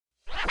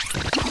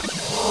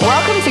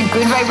Welcome to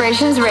Good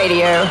Vibrations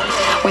Radio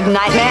with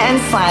Nightmare and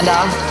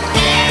Slander.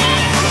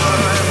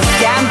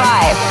 Stand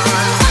by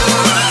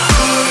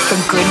for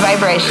Good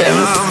Vibrations.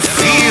 I'm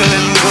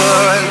feeling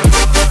good.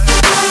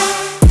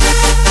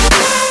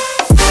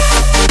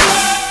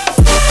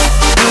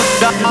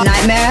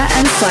 Nightmare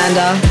and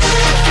Slander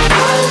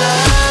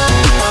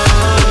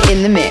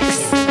in the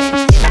mix.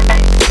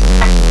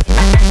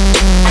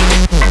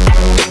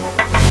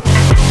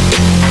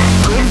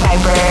 Good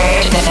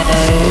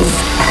Vibrations.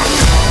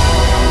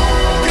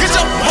 Get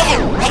your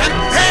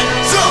motherfucking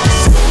hands up.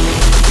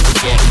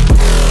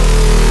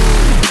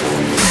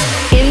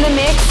 In the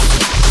mix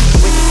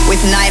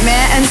with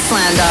Nightmare and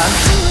Slander.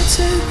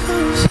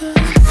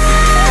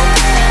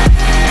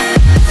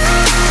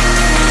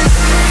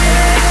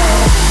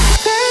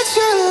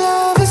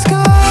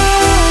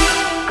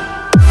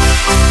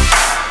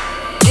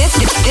 This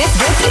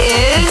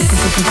is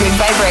Good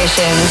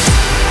Vibrations.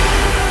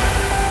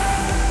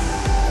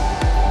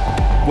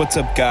 What's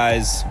up,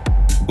 guys?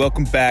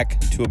 Welcome back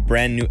to a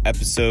brand new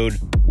episode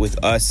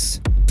with us,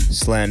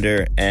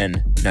 Slander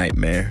and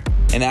Nightmare.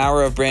 An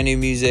hour of brand new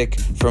music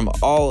from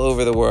all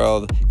over the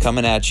world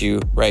coming at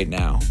you right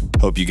now.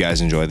 Hope you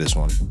guys enjoy this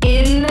one.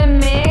 In the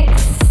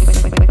mix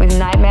with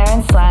Nightmare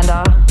and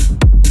Slander.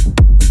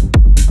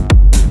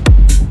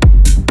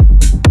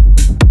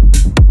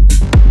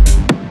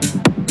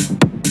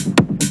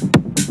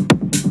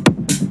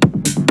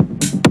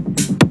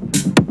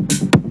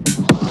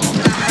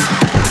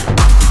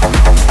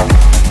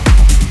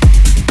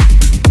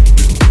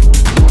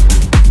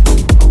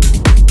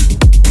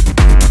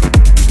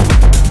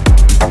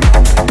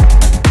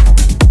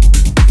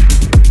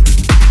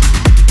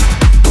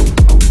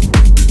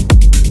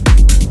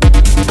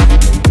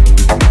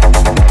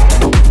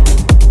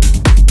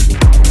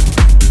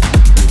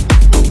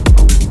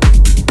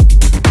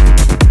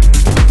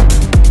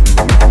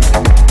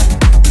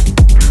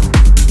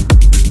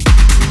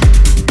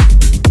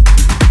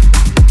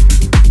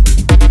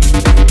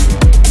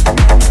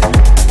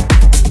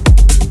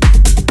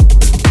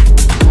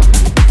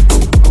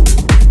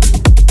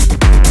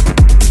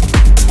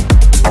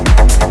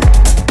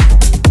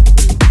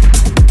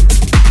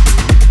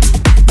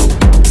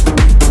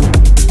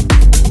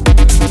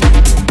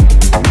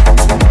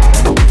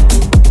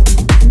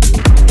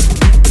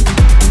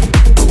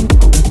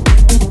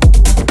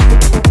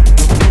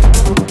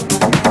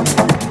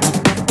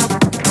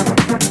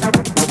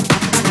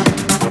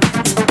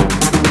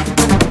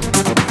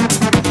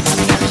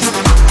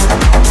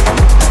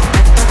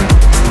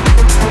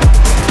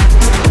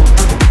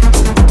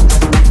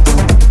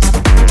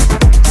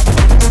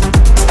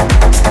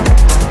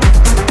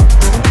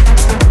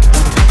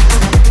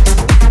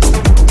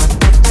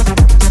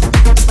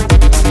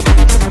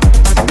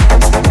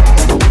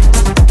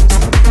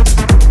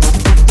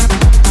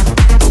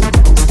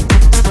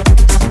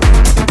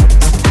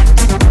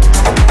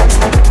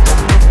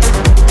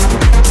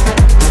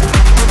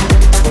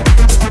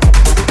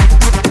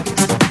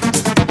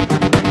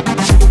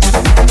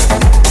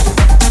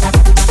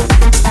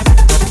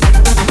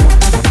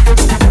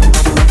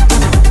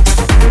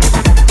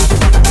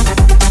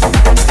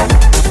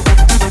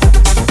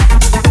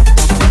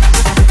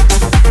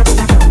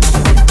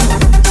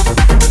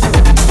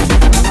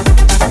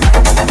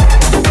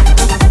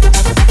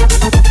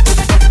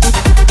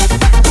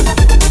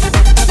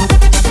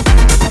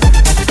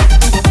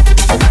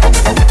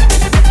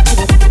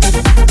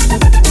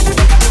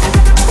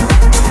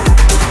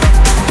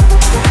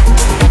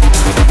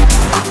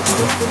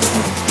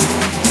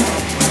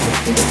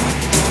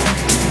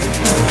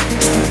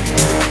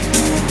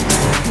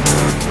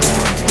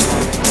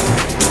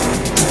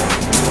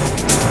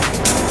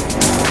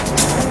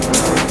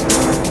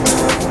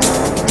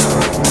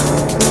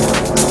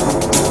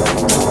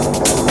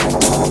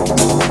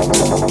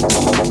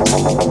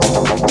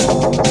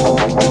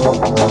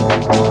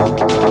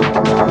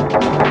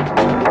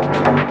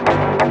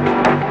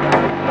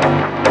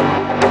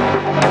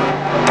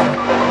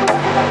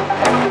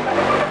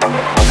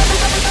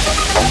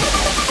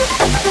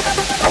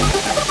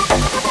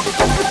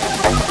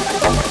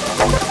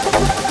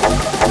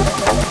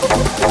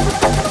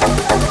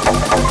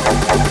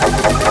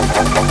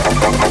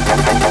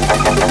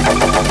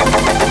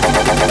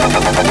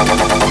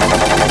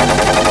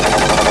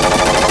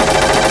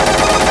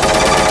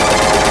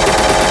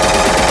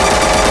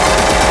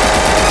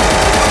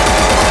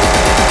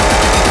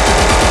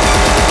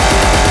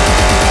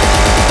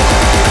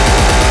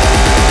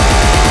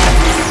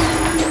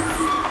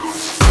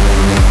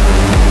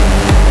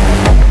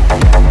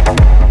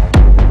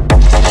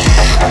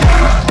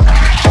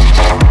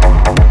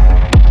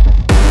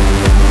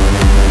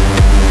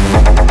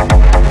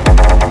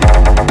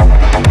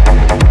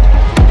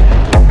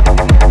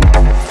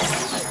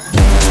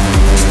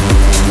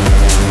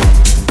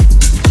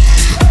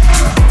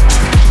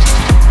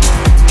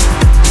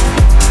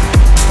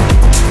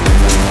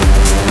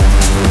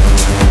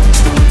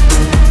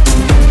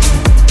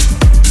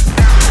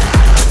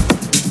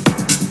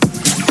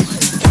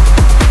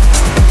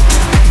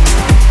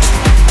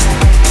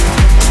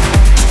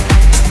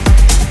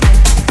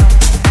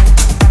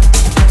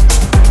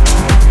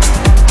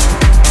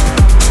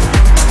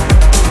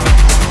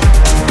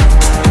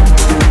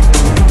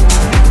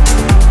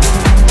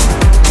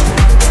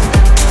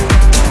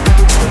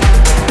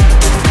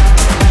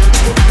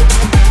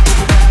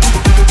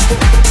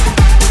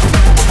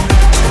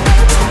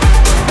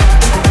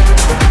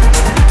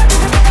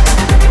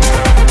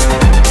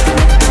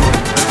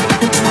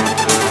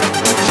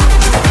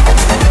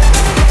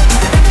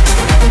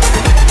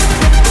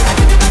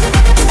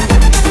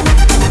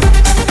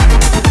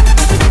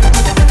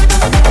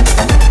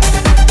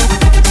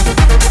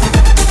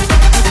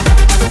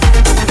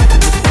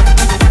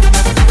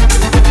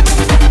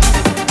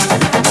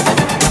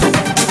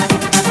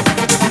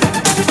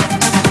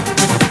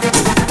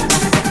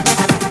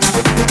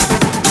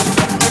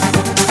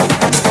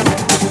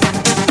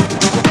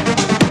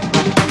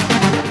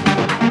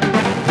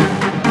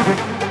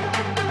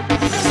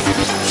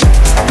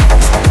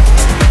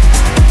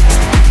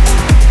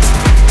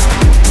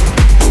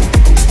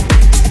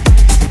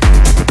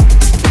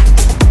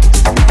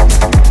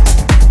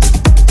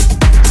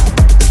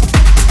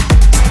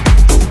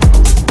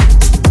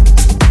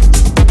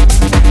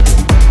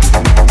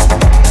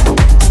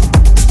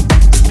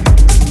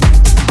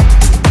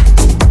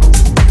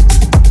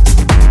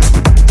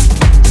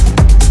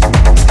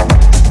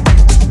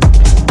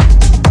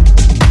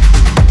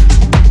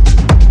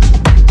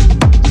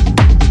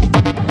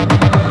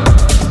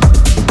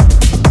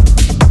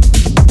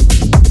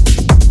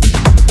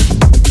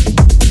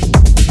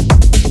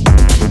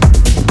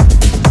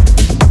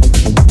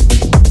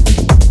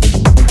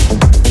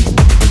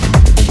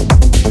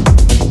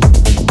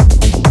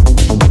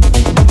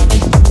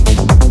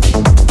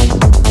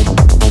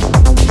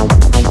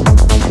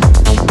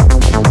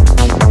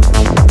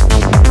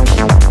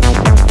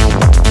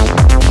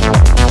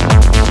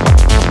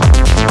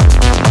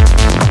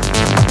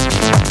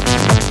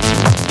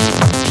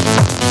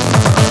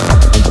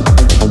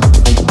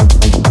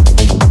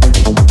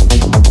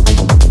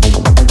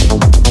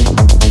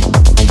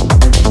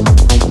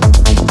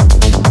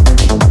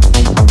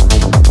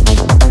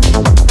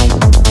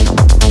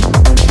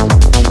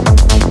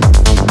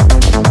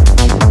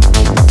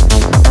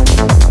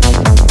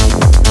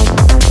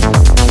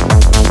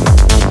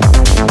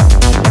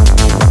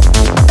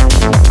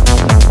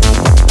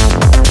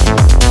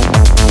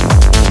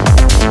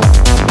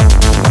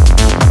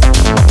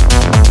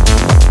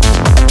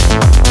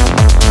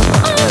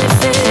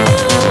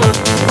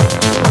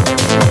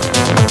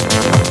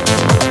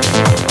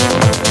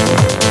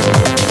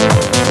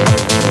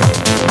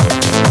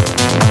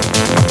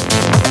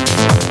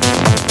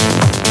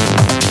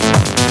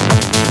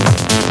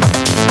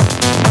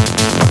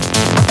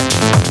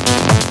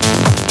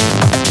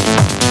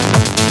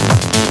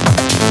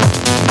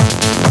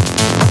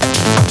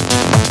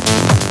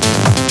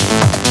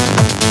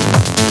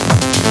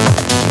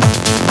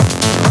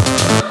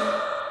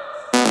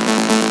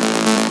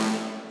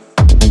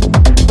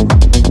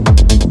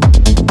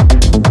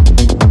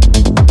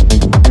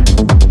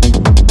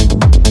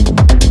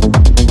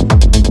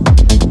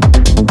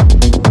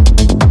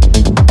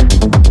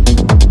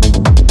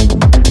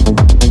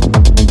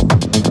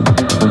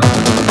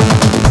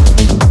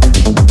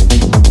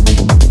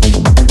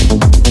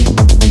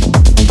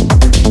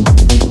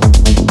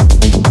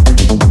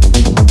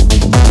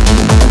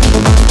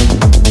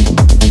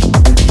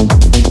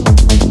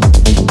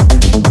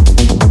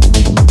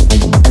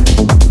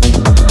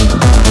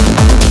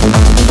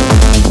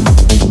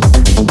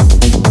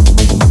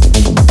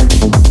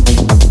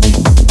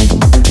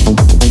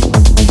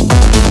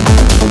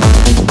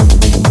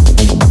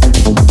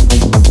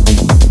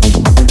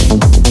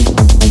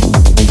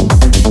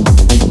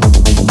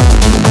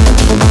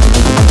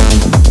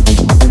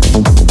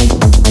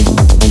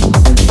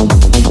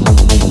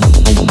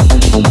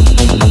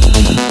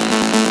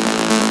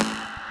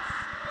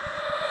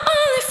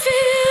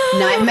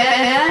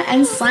 Nightmare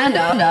and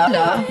Slander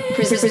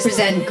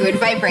present Good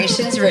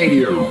Vibrations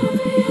Radio.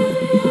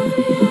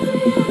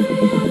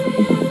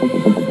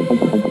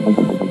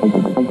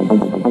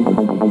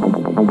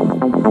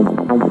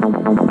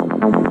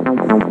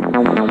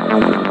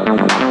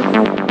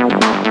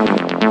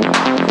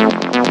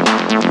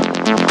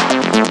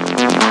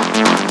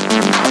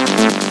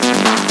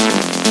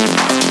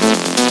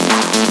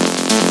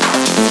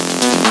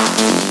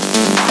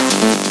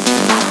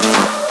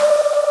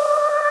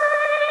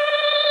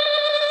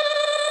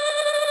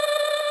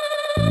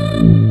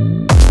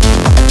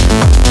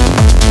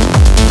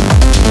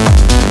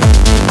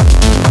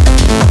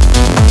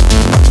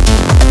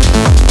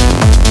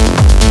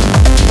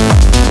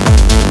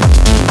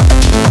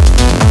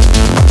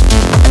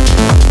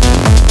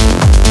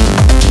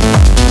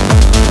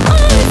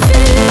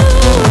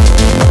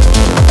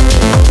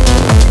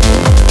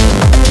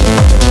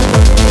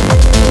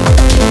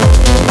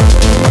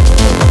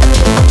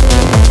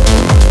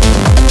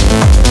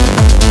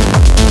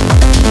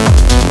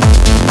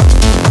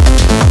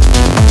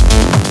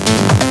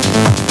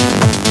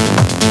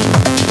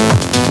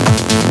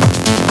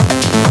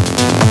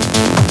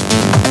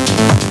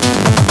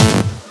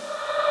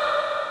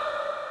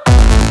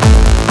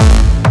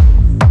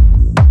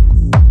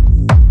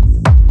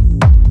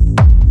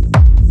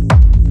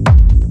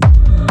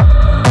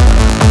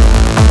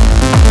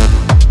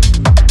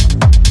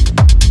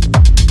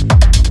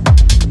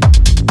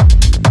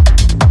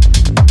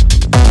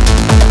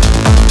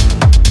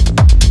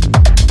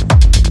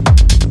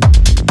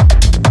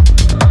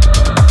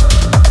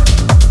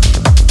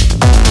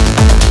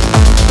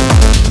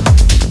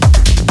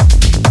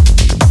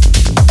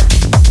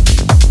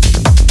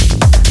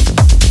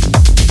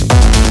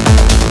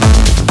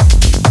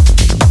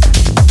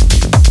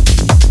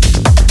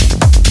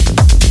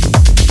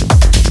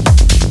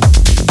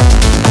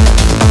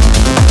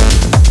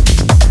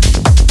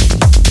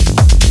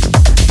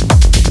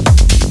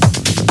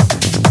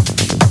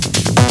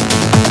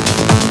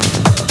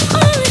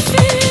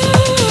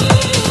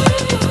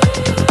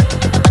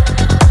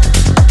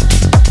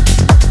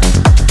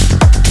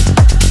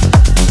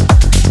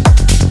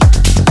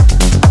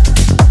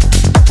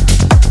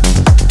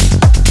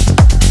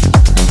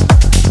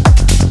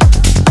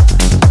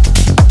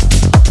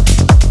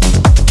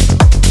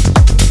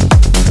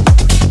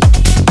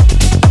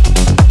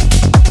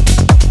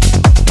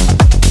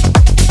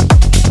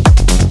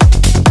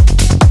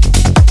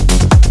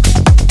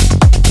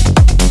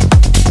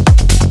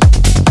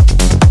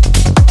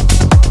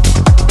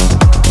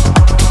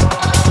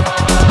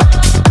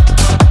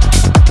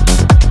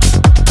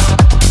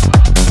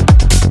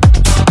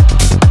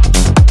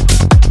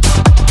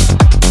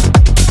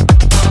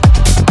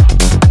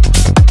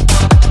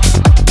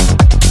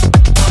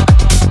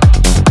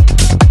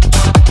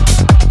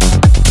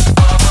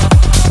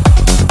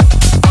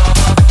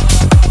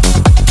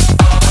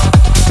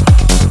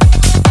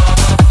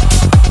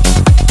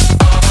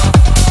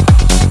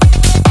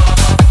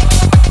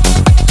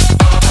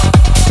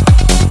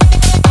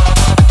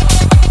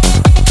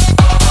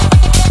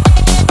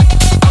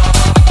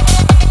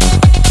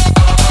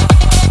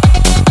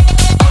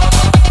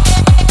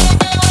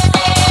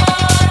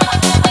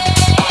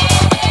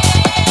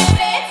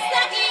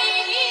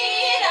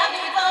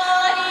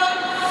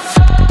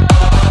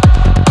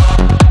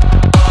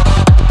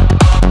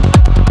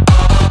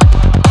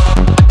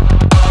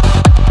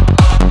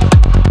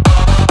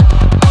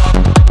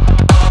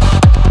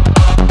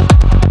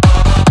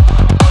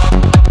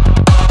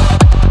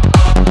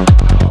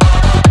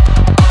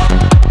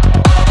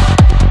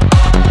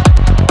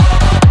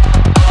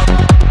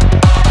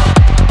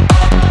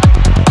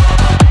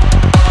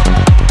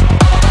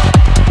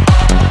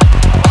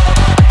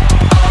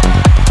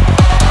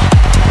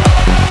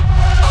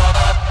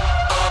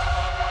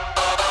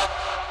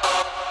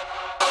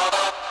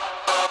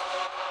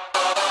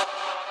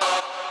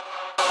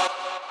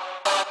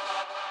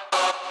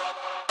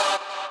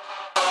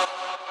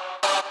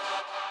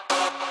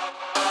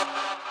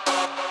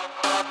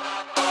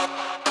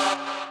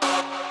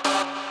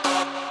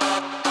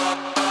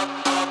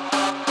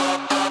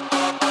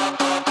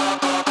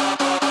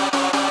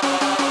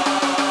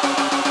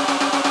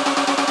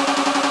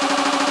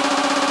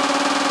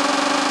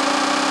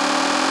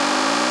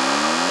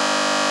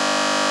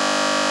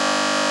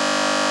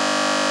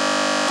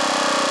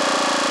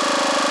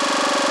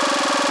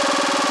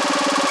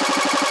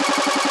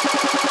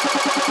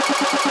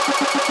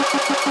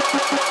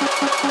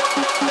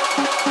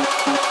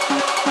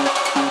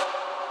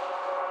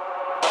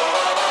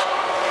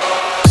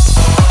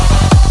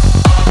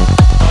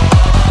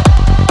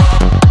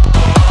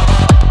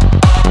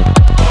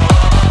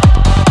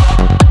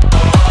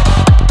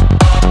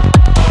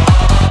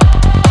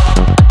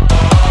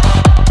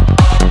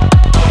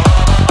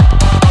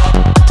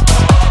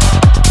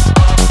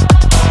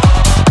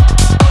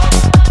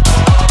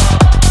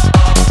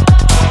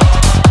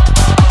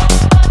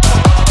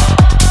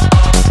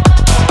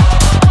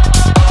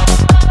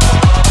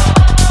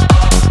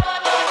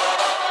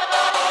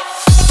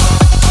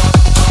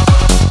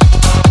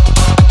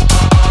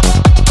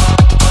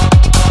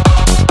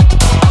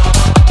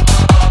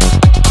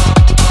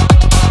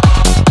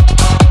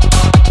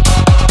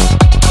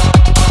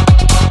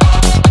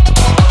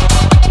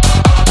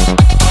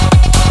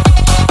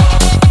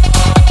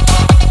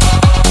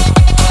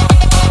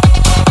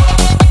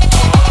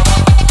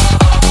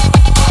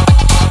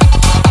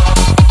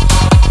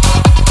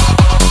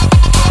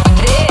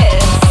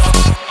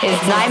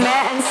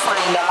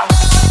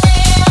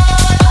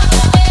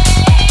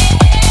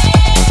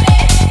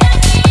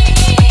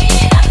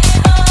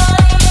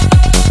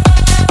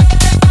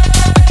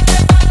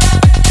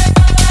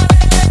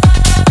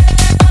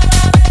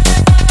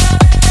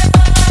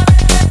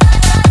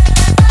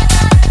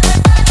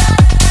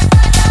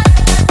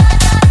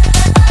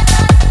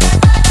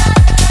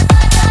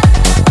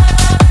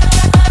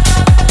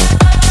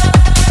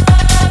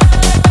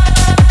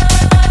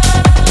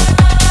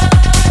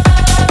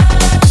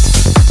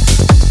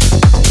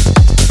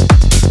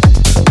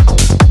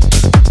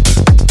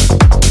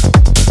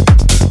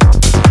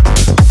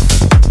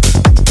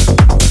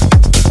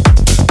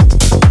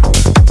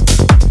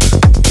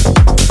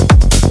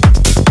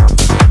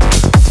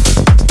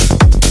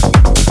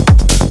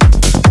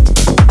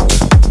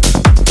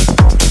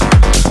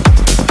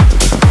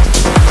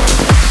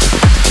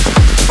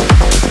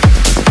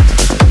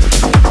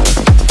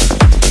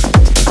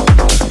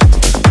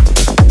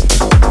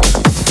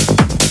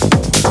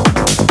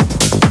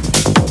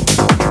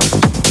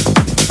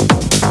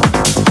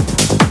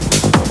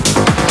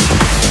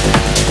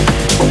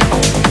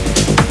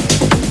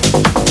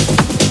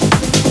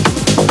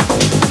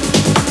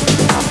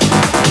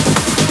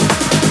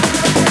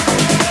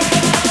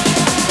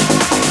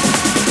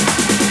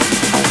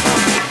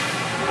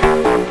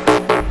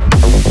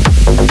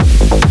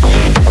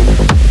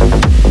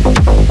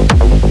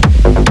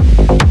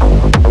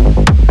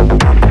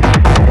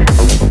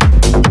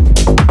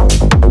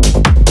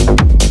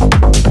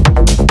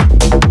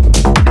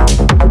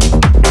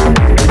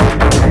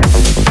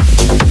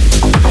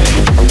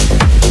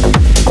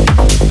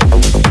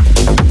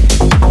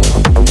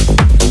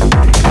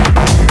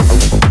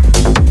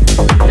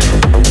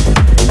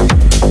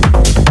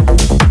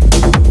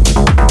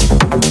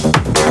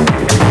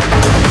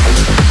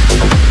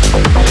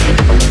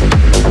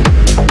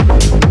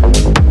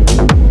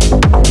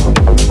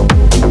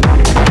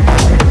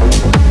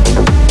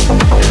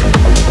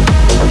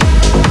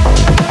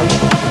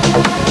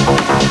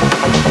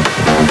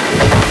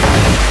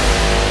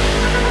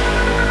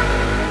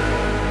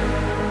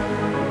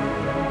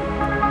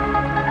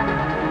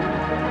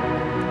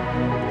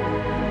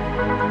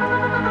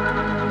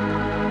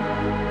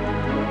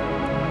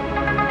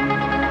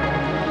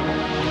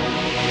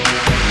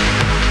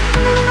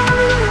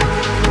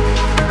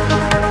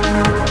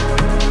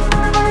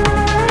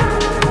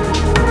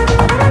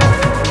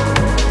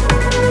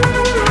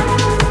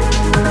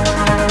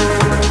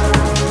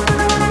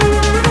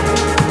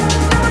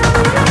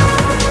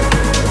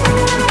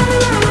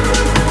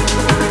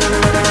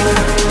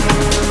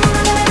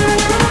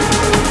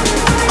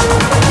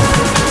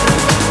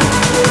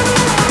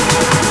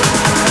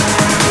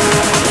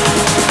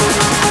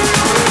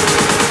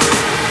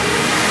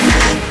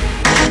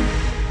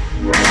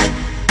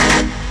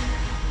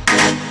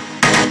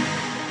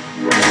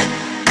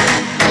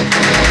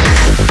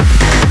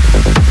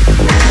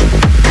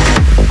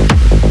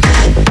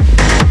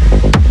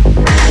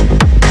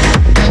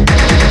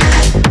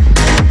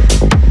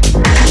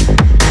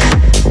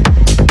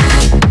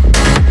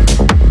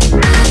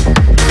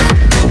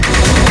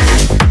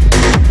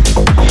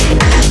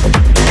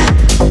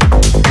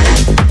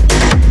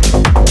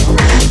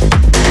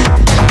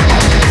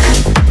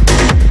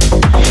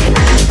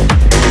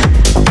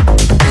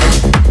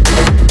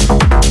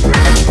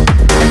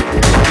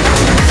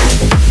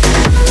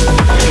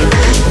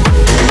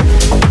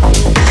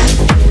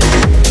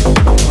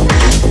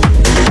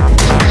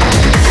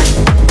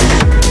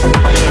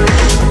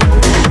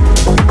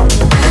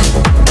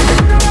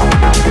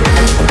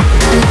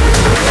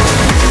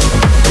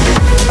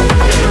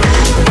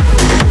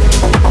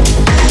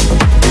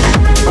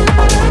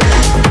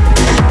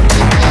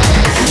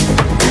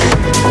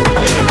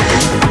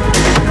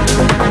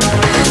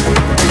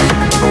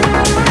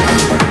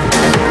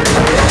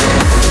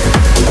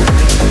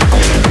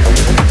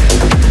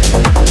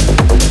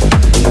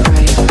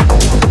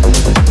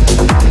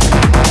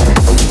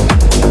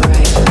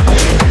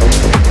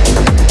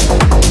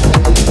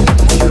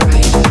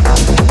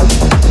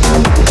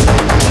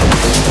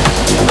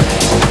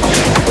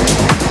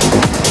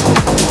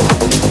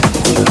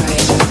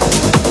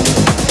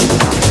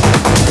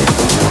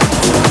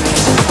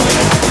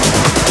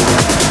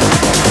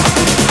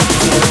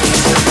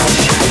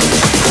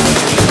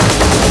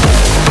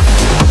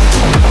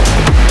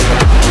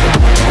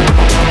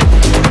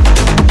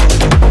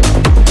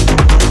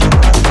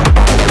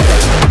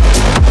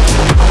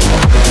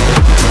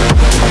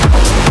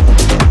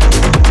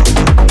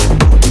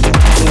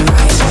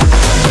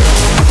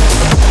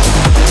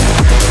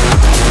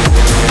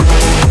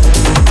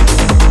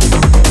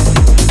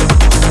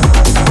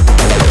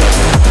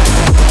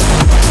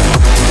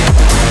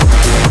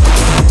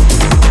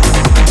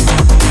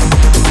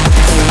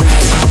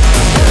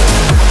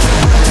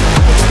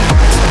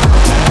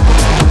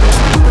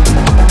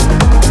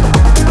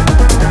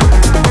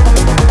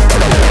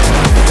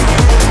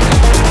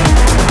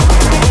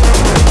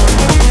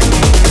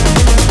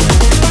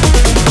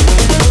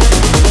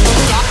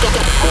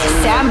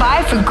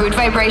 Good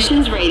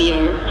Vibrations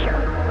Radio.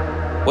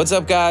 What's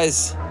up,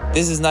 guys?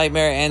 This is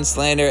Nightmare and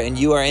Slander, and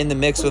you are in the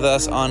mix with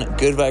us on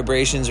Good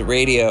Vibrations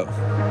Radio.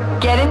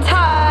 Get in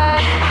touch.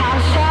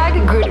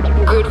 Hashtag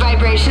Good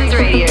Vibrations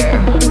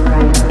Radio.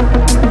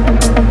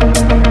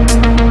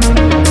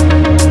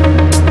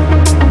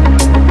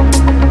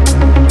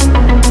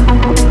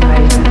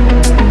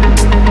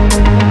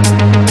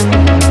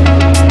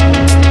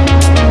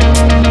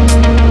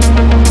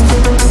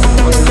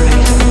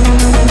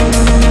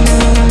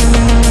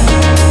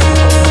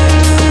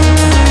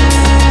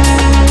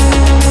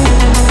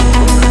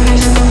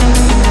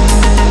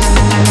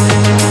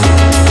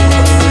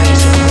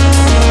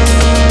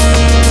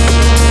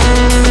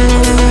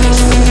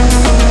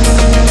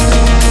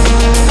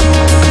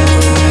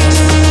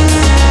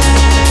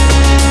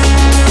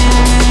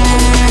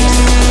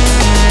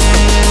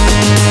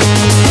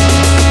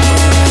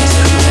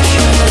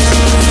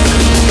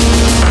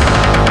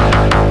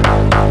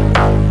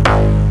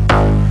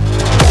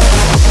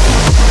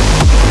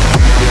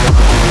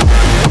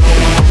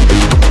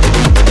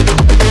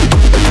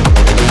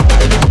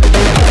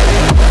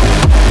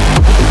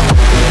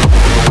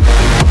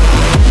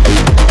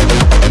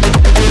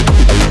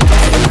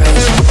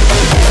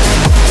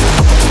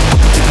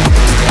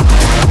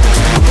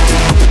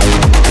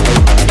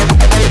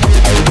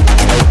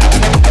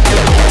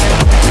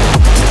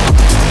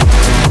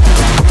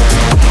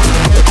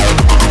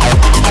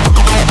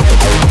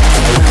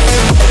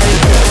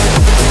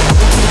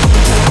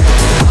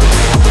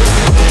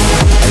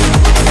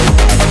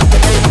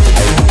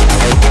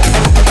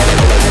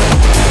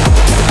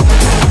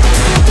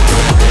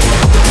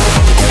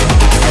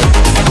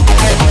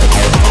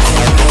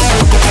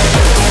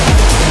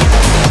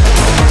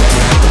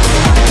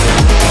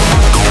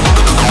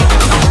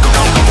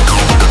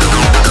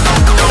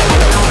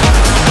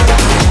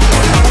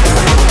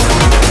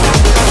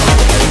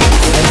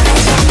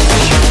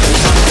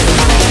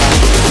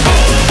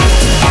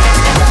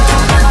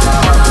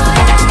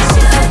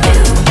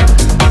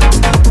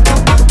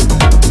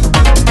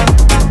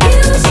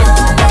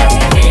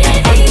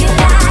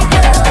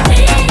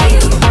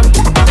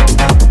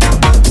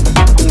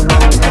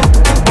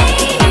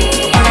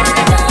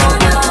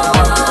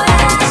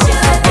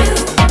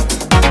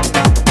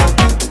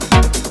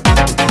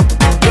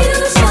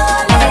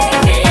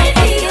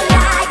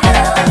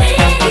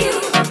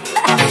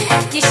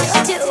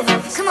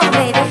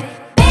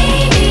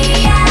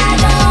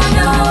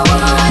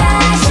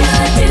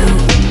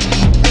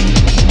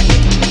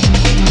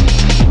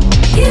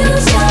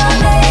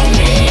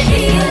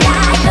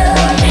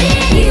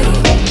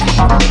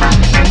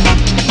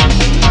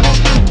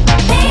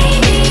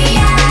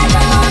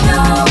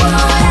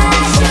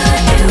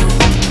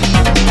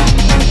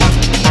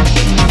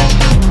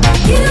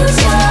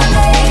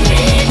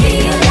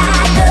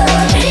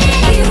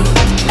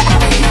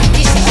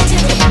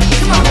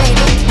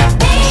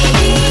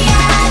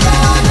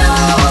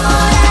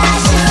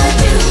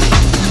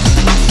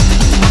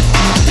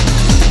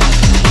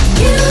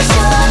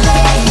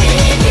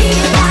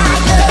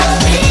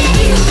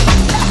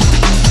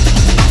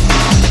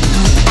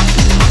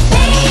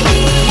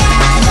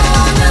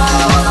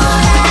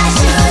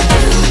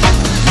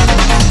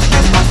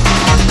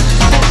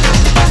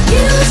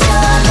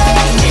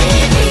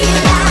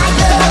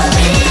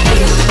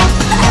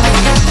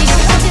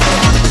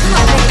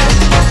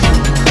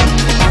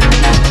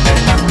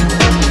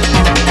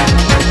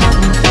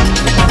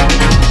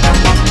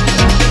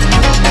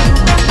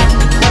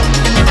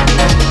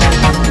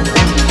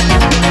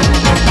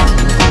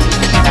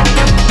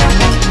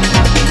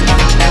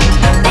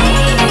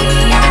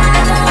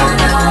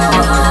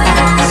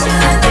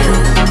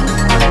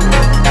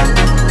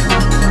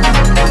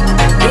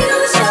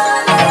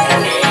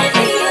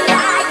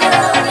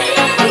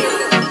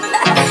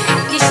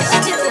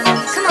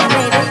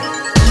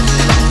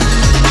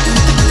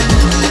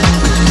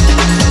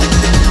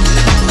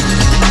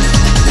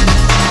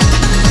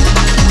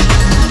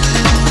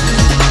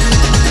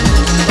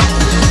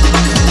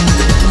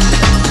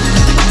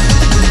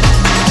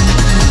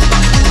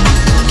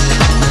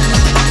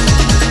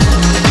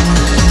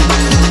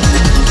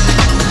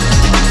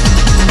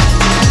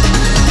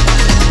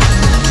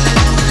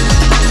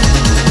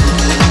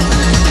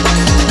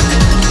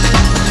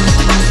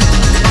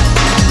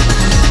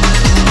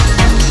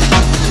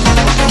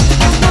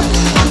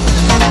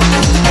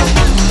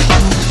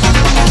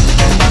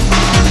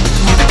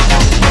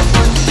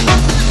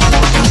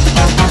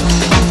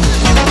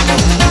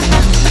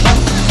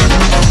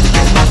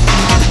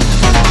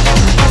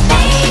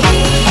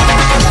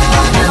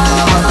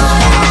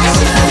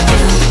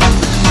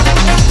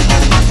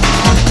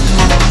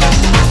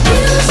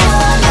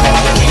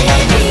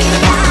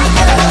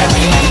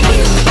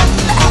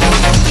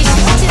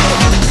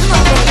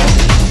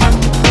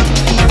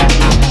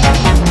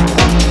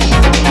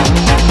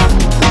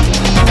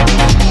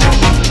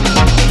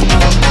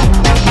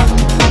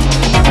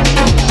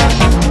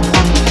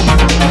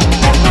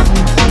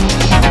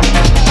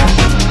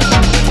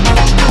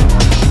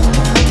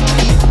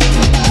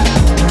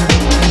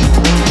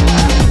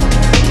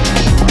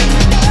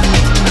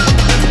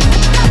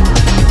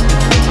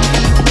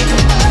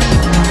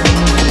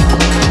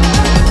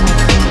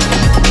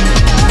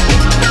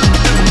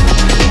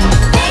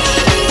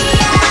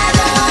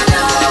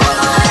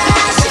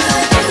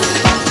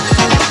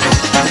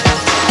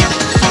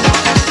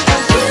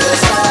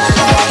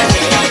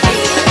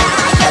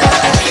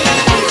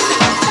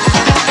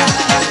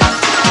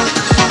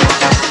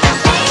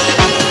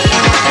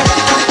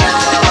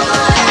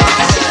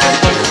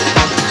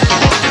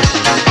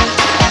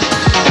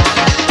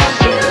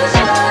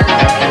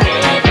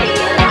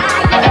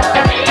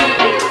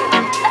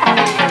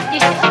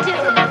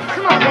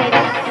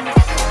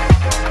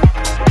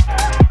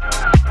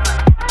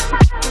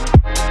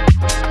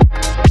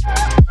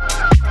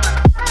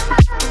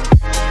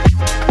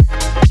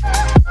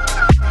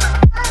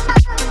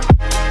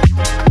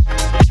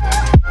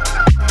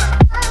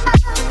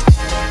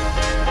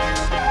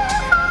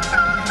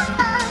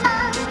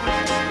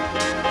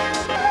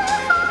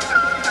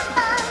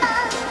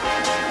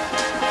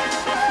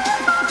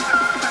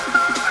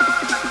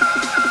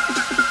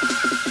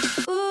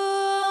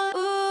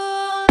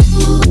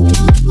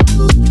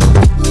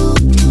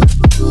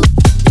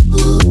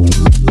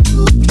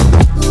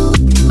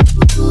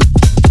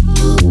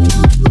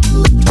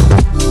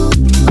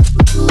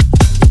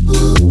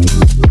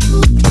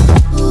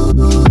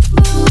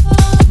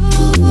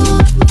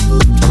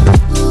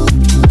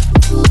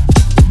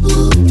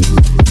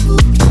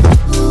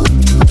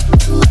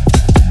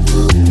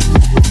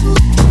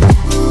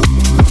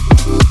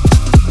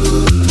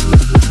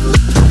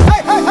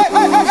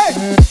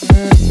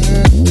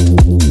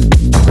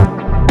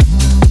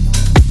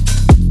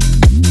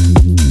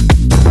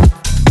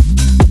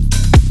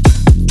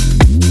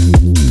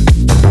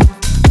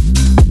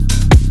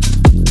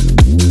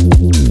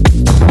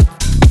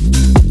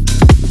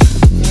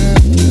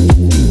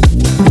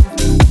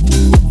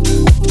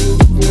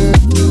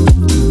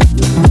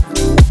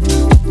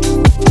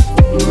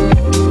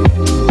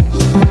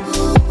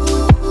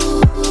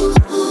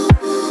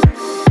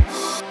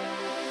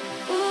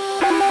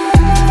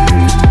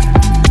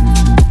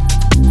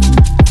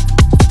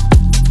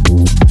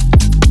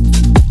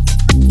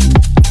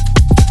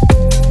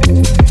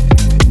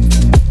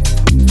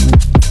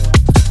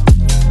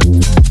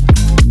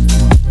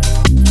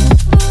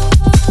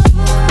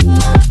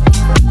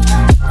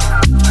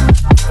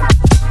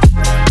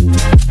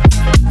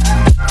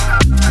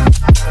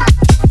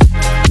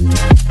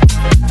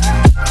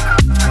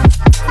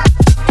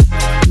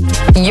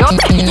 You're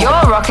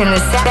rocking the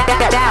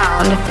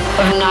sound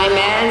of Nightmare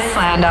and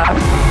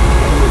Slander.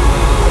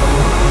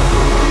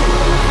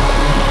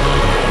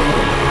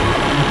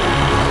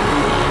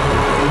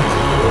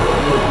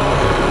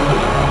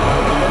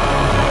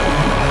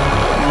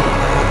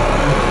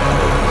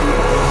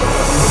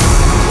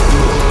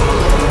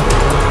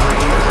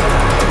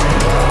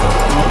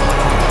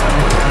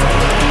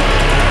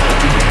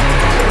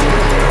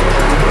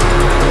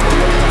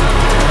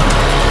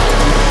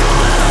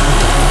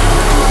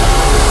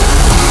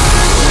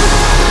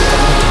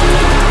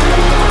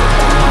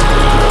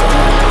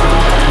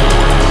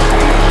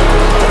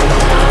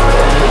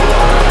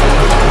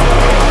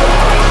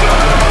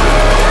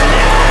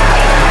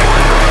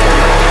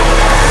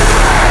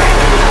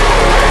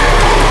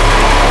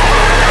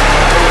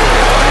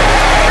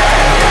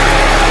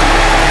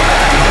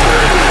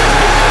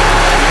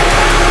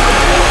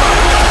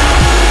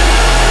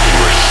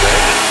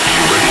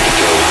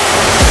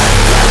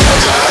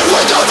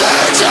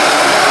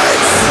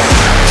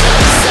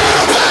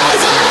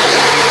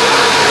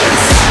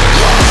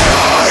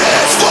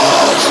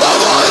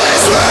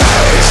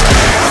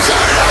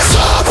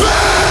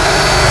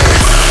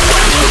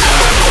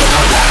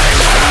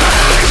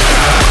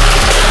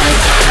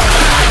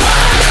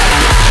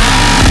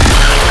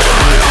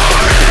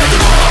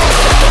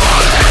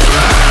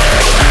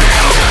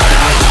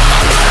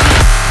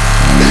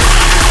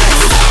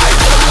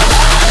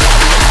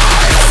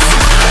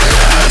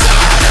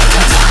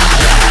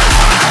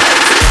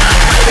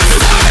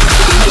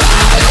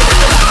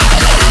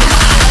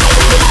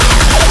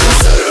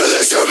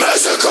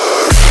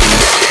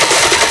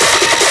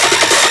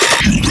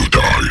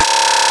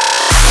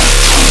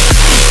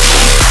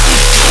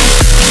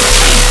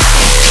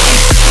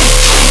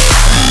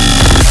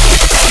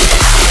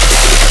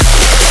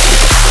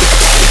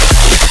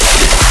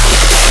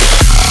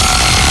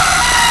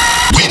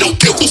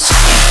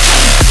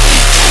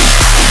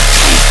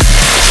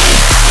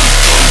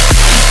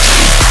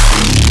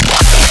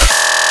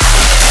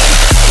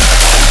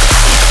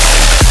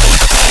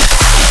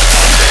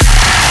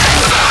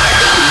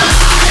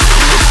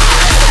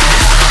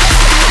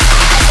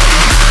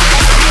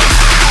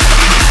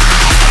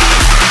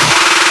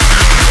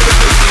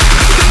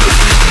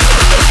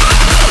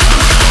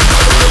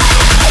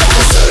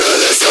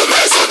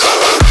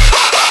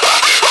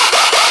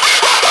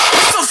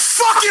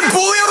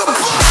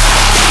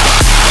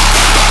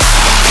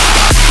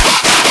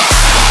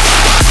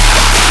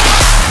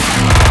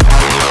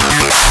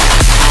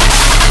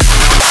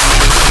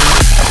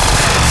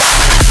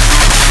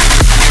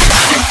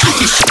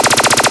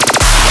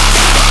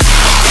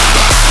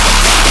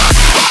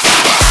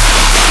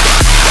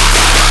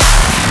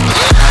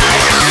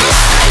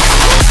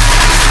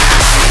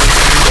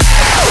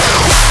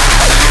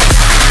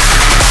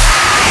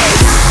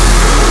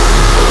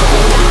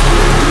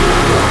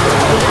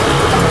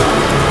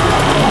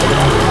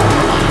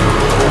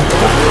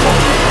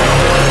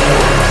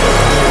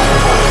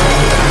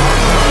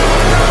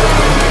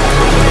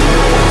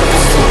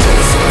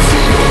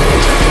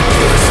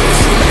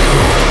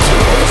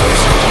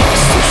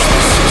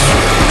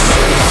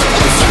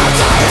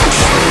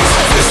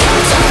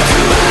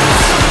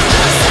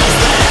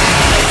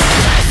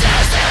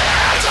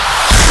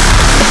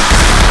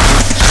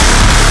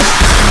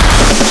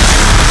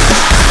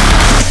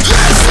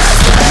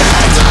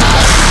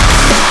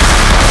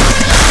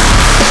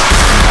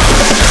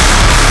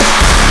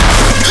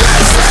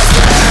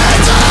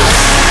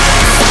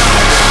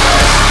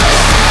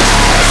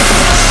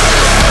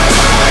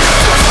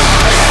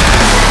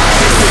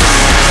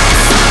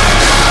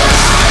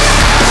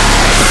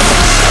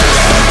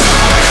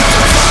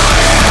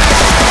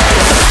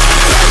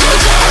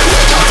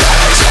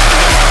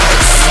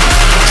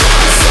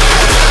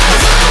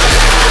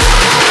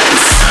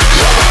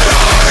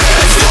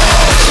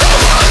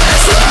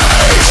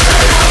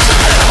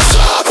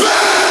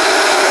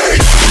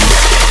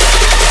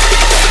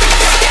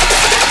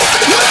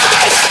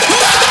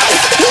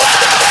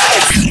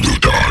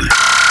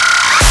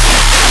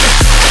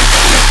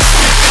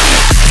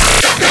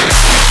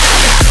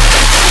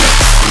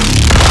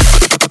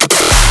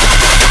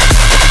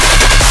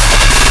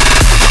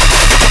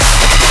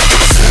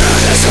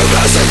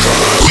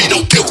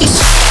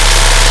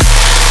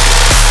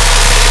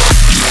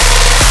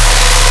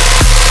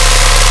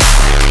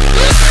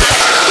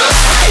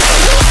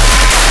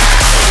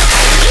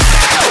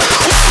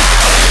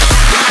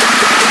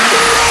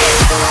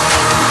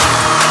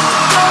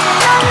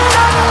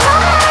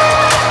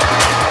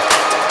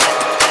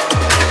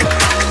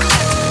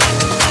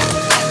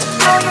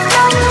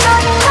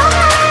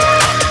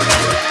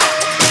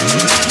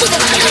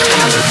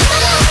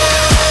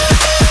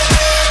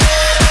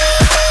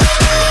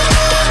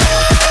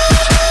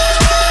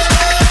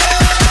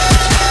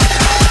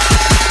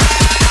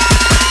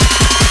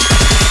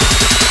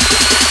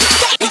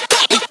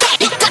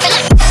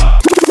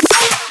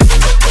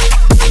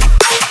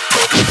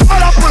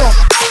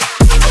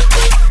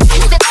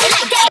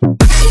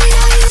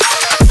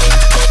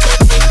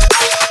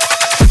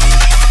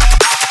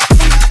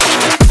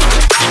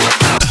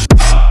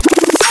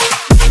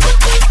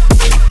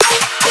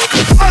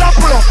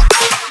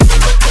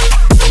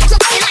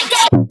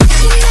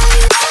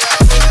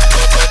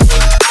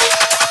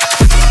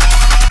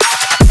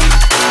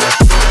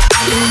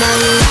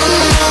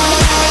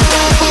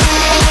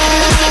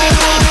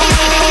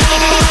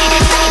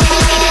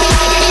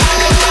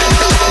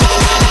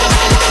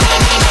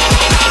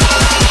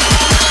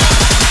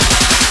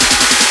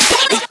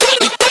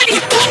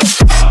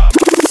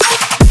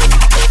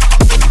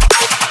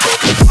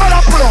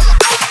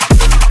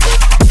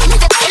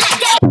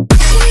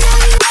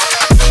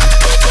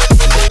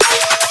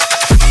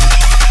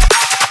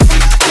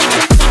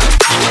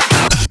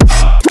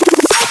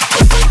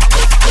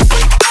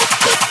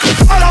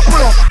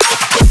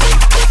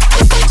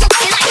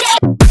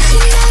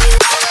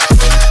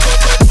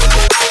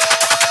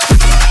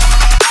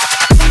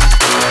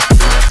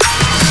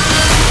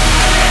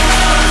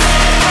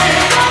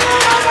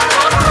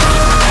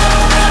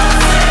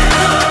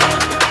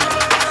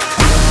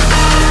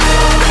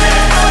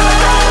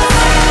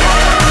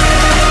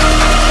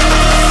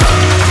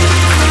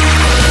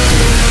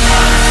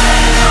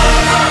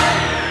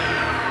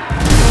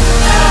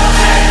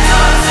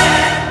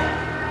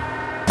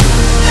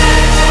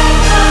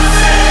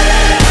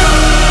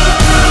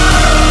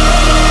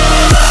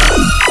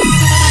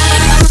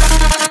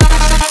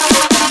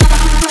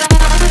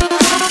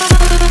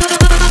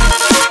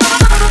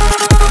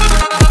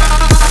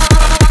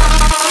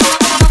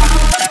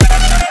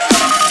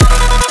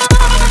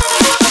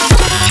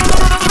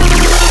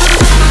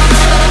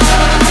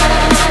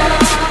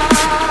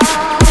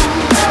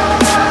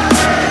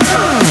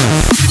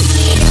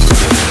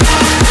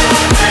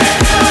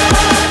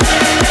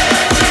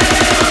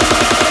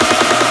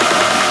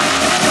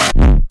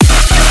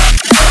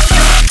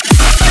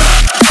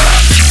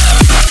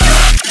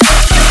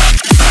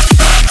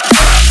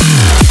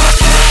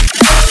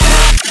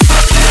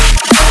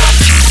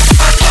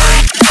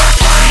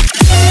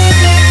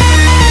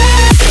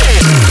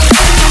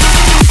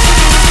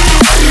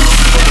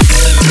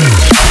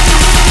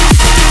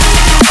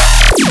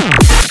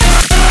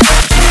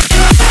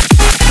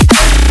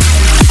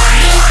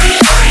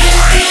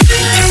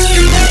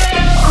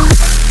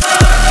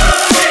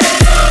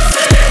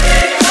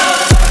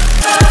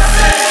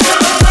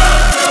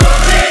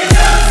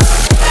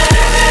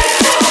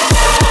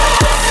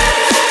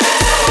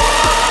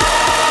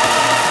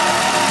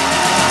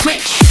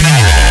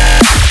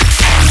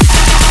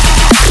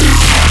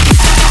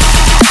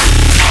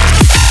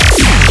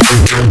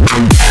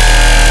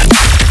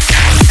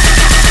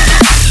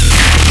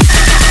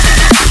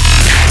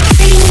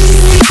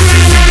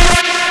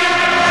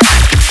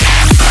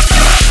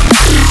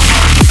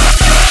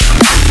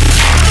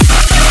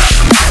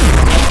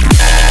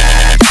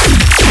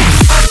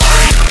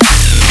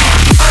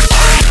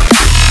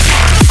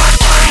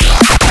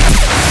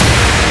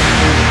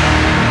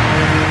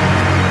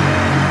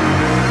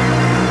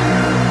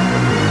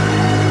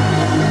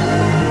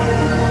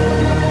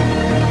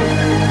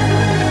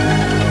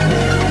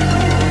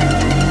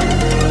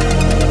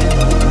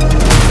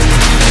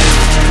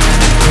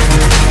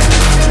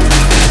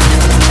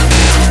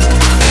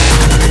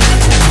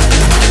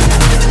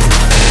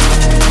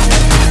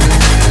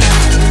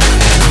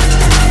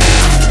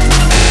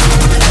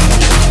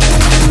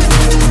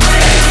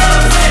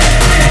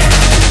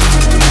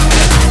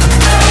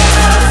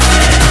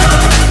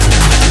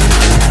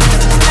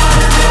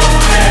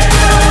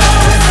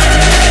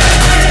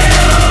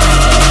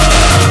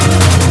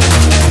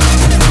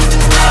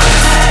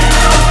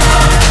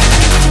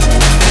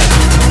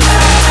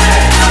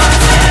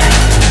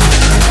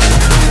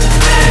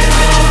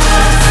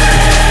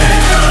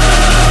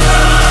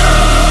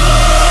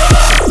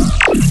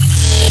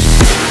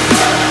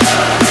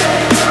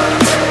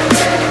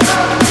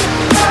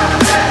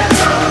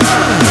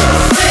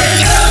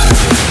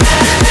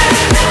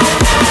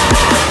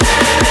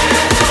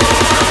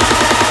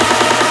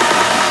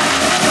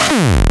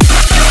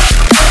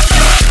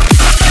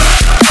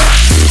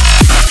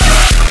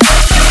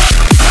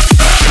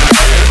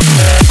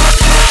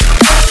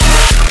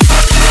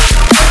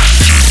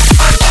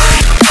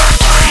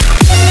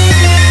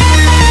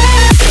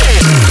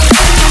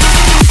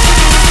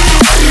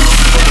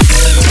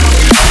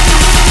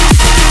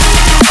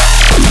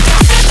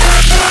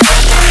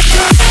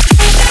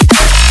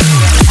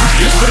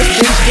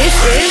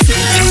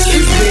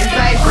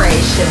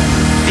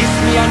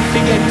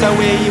 forget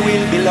away, you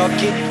will be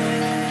lucky.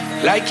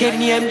 Like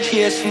any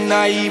chasing,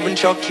 I even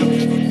Chucky.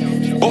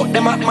 But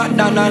them at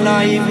McDonald's,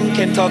 I even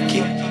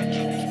Kentucky.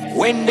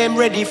 When them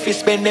ready for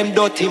spend them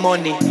dirty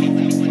money.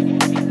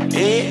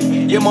 Hey,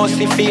 you must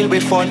feel be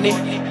funny.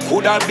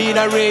 Could have been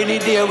a rainy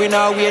day, we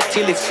now wait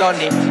till it's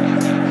sunny.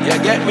 You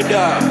get me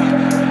dog?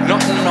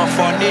 Nothing not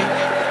funny.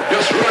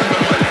 Just run the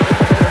money.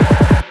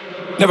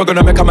 Never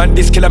gonna make a man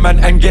this kill a man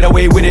and get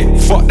away with it.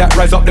 Fuck that,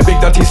 rise up the big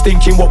dirty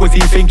stinking. What was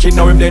he thinking?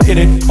 Now him dead in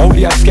it.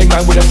 Only a skeng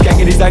man with a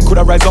skeng in his hand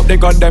coulda rise up, they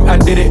gun them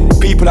and did it.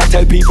 People I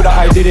tell people that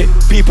I did it.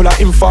 People I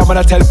inform and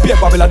I tell Pierre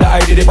Babylon that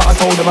I did it. But I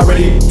told them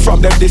already. From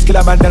them this kill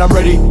a man, then I'm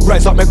ready.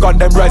 Rise up me gun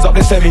them, rise up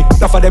the semi.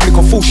 Enough of them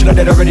little fool shoulda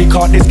dead already.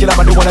 Can't this kill a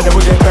man, the one of them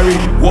will get buried.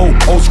 Whoa,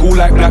 old school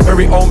like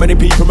Blackberry. How many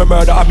people me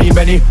murder? I mean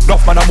many.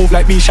 Enough man I move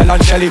like Michelle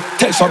and Shelly.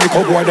 Tell some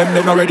cowboy them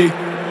already.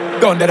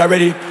 Done that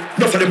already.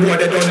 Enough of them boy,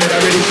 they done that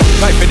already.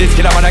 Life for this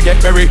killer man I get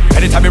buried.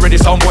 Anytime you ready,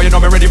 sound boy, you know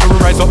me ready. For me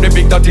rise up the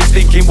big dirty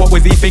stinking. What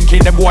was he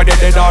thinking? Them boy they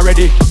dead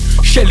already.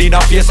 Shelly in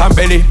a face and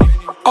belly.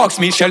 Ask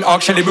me, Shell,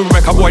 ask Shelly. We will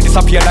make a boy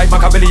disappear like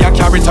Machiavelli. I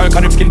can't return,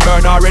 cause them skin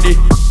burn already.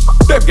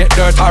 Them get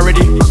dirt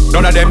already.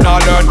 None of them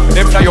not learn.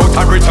 Them fly out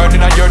and return in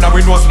a year. Now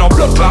we know it's no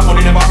blood clot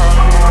money never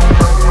earn.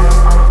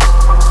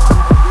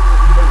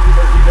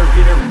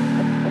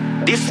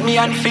 This me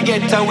and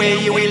forget away,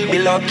 you will be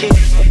lucky.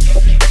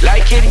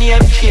 Like any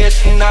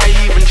chasing, I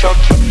even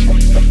Chucky.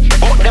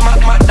 But them at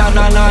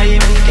McDonald's, I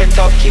even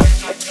Kentucky.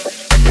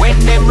 When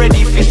them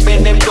ready for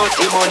spend them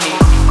dirty money.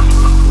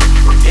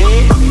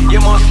 Hey,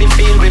 you must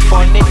feel be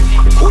funny.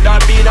 Could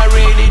have been a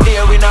rainy day,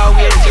 we now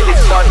wait till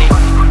it's sunny.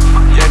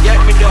 You get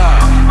me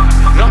dog?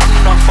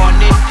 Nothing not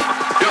funny.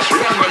 Just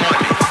run the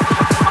money.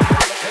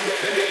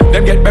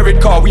 Them get buried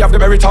car, we have the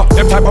Beretta.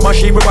 Them type of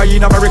machine we buy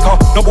in America.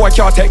 No boy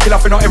can't take killer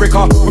for no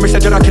Erica. When me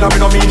say Jenna killer,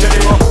 me no mean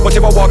Jennifer.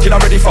 Whatever walk killer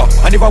ready for.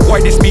 And if a boy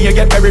this me, you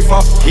get buried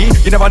for.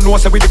 You never know,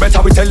 so we the better.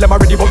 We tell them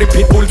already about the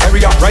pit bull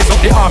terrier. Rise up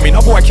the army,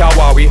 no boy can't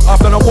war we.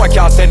 After no boy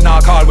can't send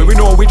nah call we. We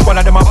know which one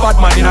of them a bad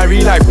man in a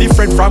real life.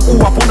 Different from who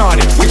a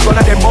punani. Which one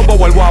of them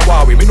bumble wall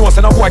war we. We know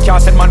so no boy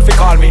can't send man fi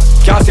call me.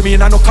 Can't see me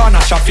in a no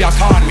corner shop fi a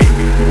call me.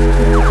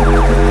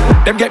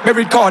 Them get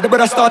buried car, they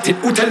better start it.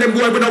 Who tell them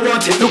boy we don't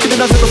want it? Look in the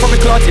nozzle before me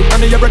clot it.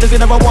 And your brothers they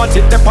never want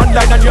it. Them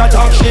online and you a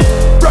talk shit.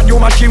 Brand new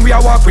machine we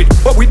a walk with.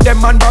 But with them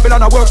man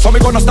Babylon a work. So me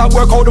gonna start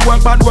work how the work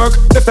man work.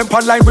 Left them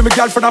online with me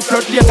girlfriend a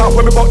flirt. Later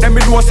when me buck them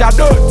me know say I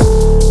dirt.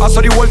 I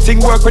saw the whole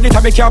thing work. When it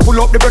time me can't pull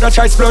up the brother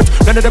try splurt.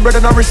 None of them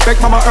brother no respect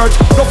mama earth.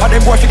 Enough of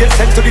them boys to get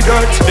sent to the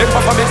dirt. Them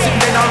papa make sitting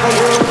there now go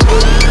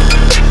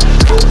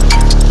work.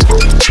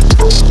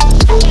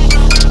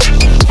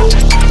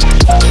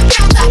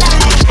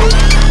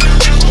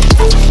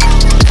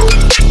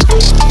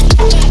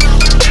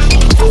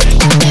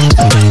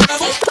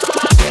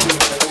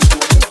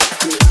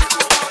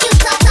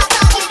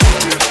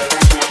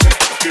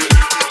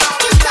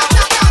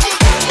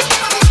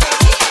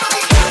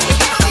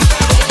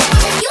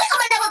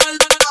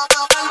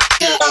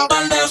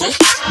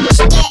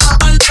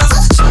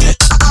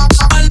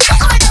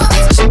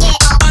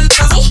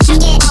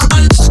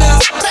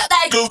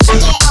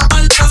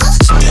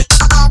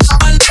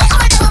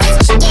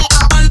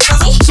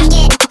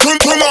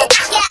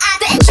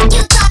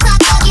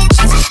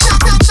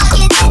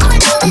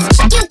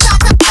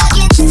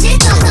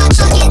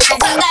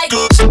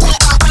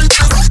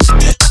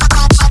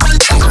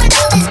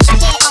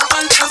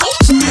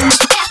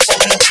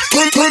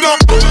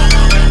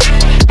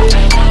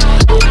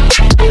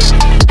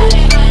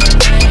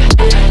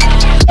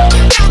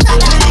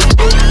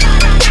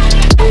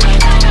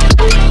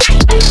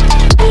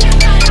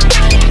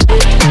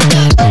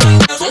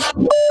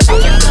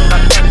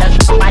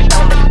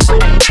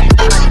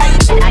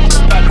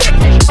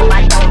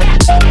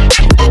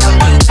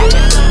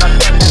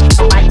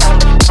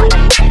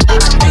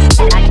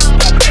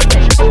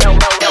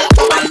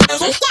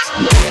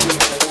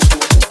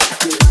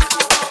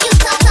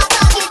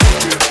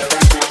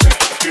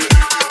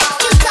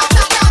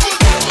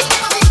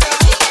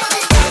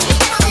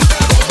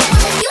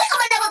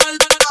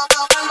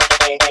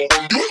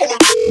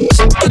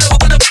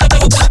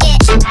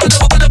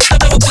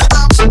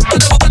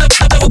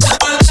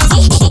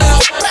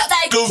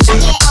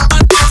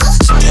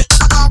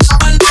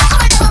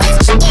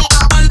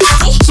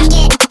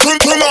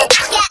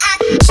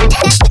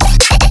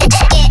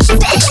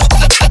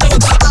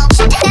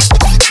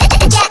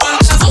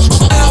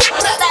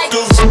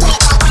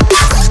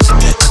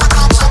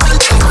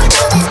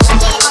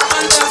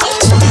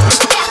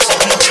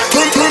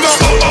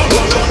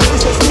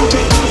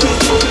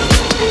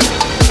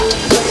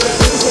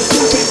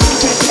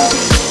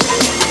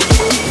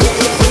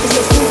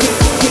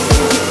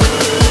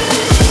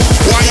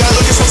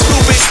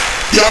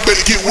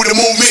 better get with the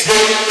movement.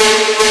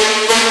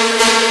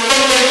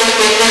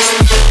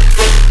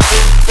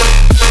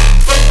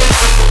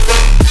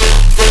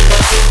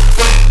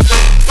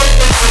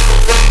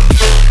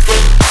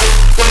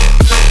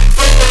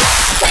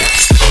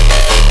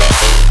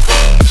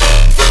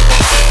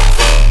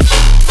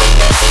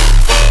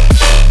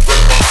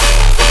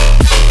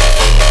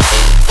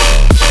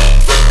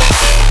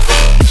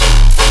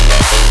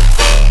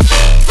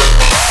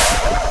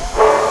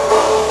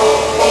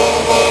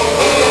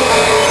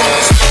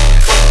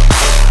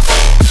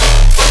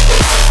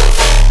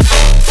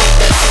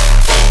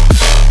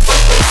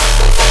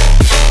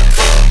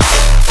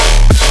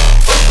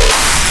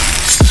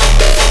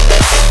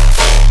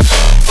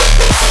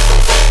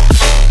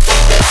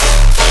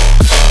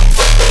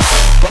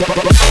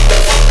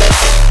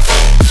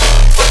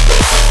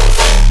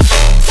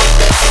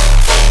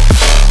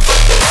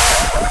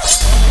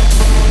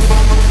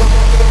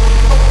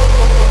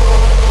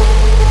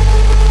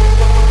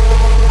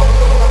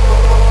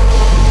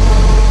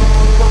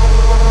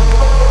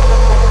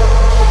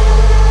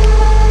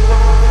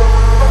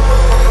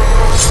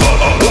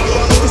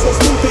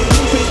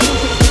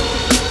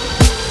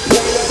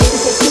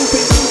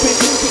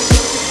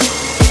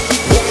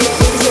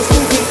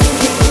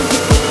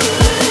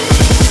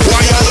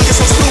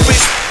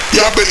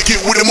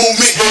 get with the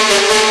movement.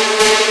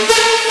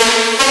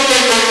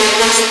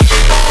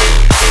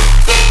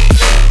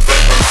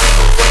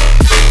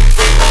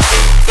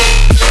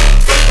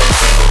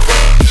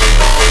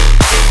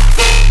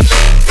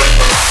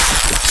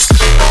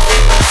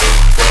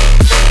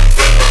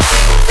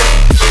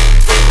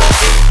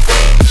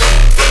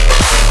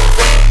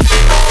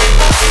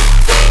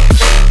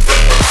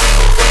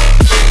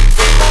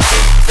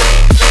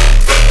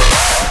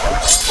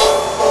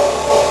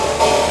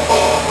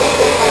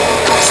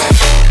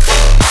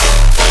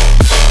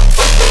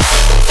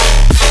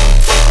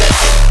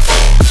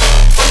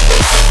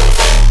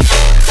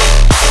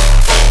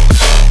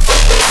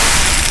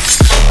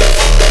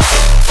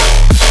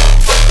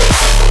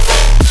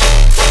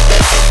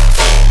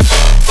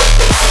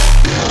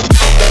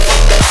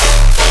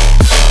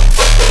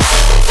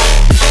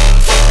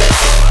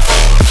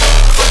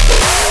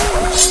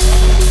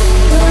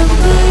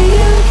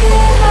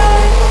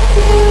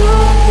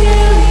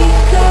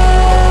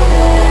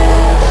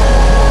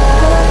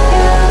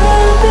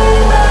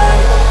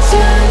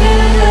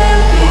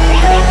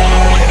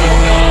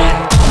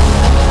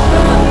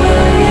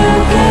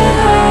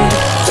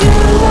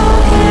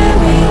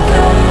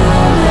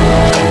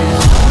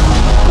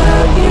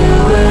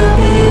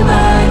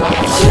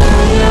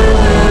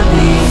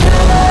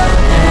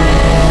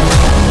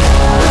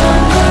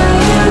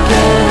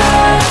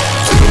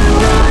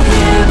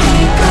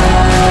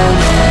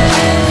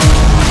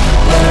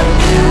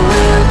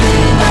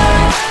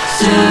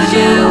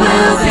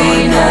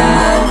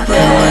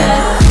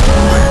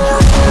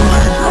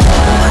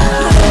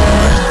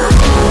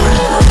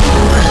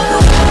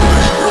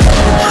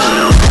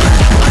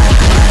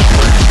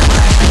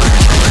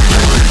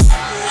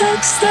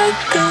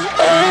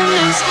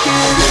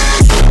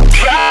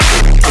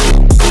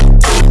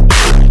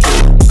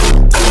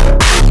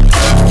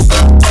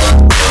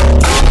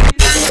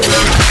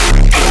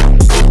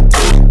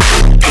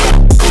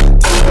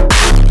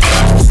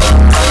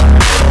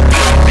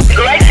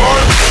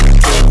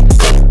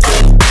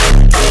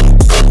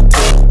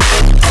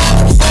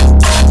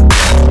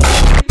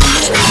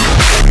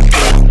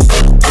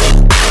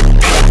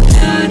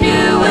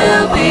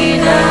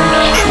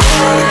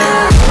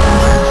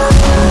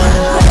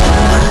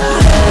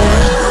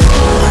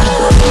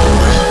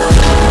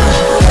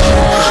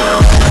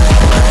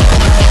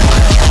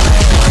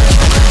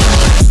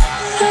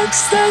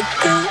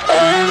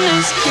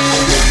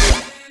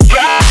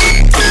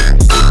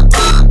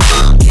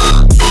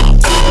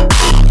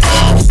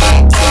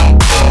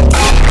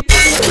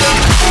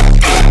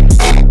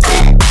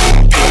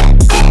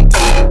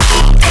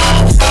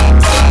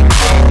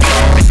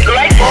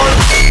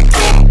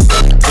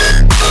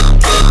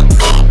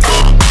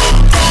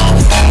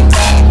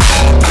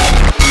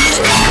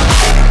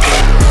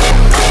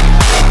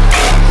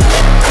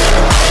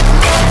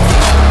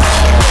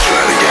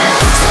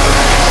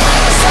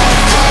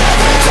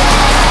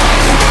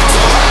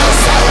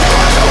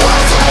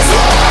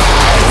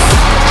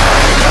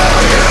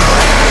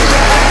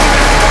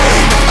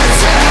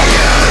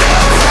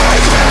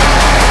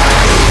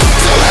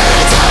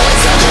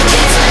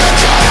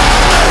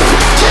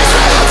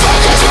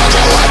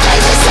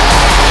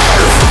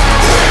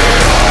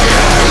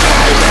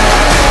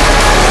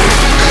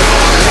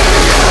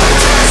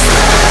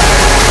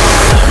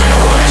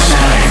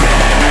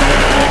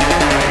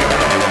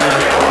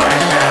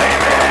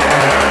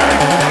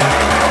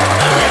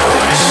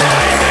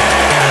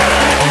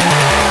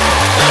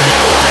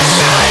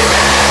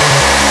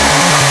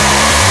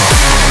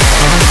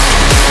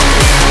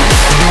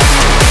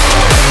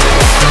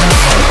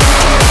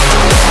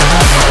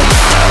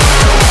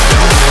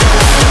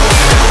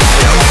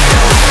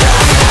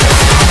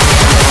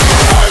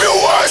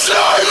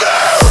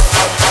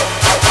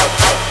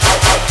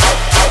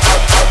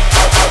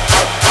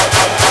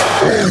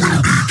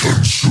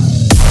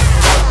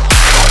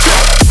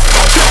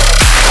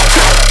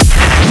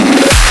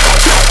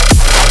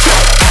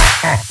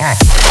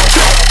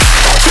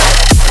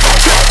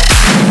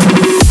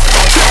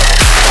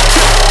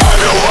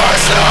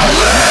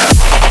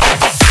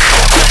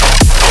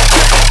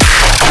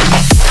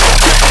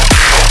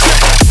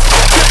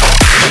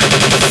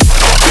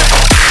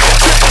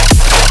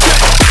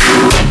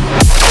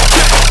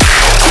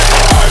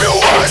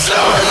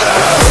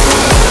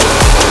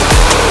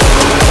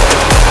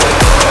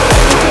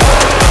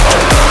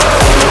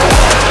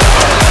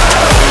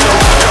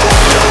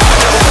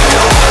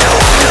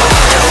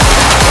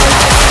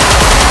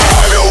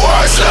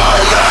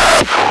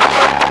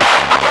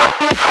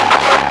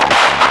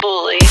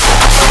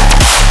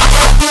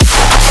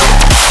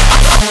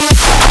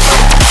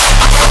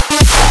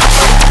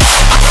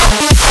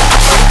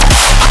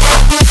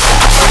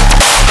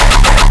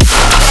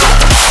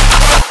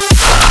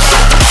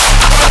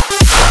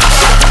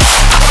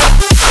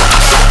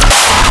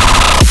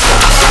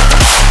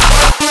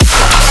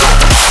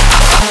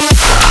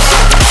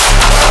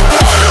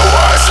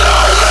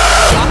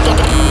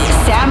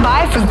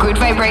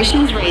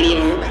 Vibrations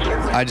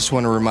Radio. I just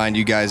want to remind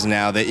you guys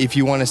now that if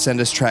you want to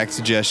send us track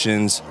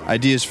suggestions,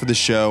 ideas for the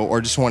show,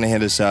 or just want to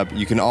hit us up,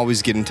 you can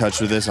always get in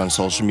touch with us on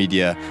social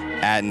media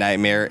at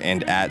Nightmare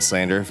and at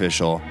Slander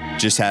Official.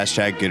 Just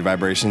hashtag Good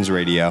Vibrations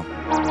Radio.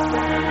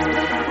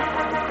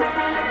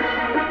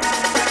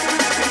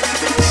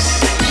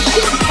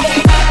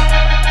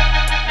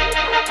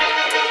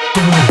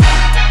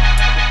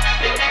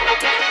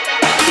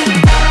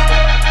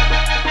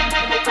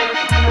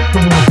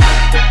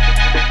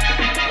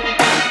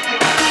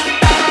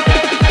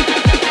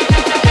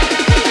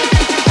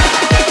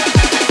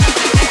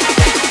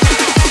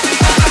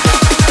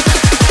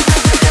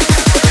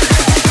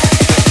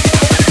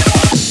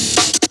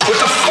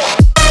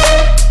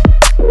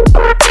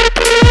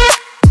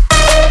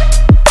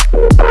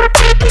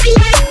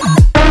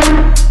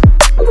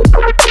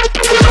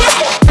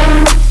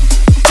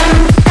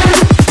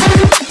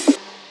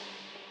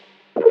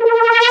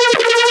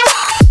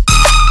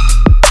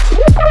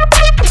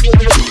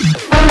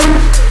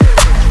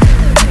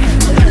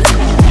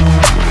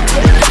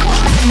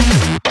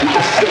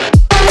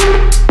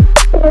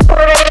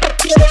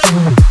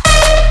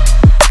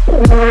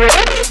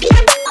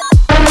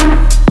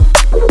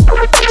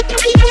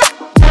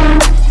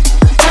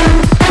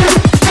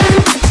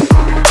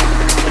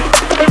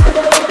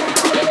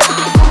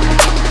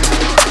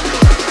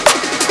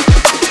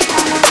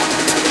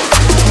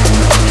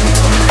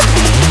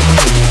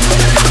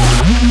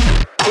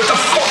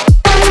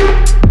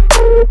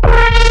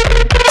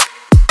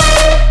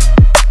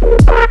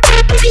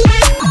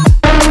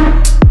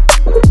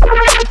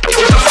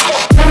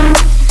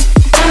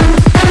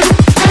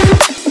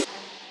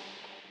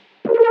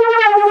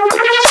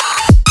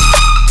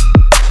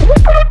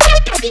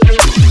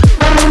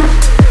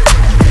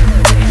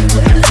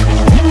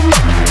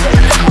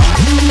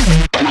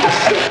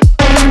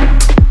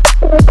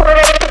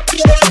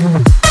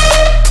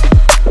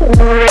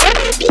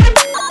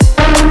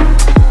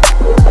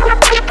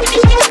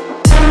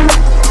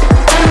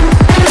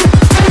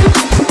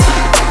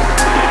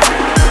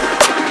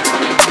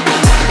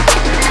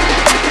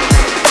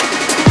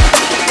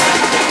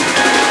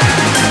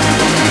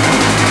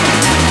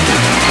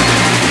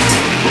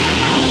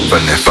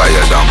 From the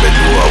fire down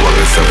below, I will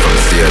listen from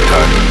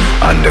Satan.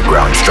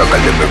 Underground,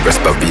 struggling with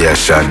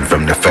respiration.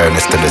 From the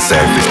furnace to the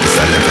surface, this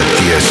a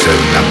levitation.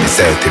 I'm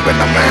deserted when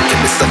I'm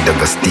working, this a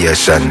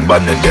devastation.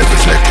 Burn the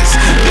devil's lettuce,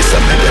 this a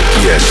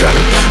medication.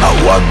 I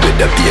one with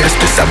the BS,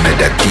 this a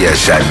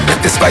medication.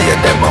 If it's fire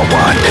them I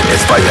want, then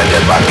it's fire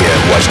them again.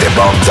 Watch the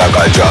bombs I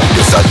got drop,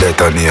 this a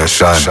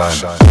detonation.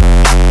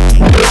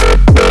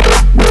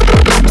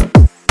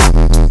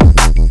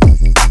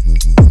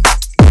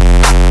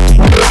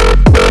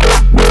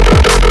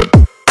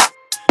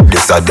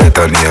 This a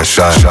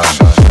detonation.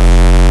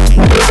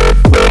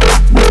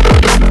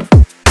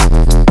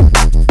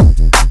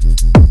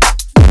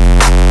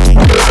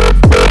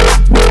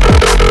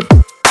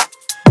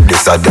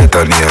 This a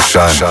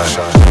detonation.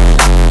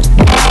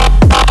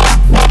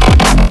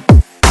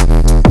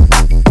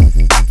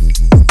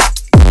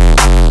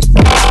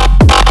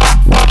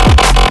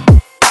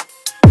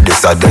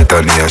 This a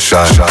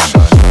detonation.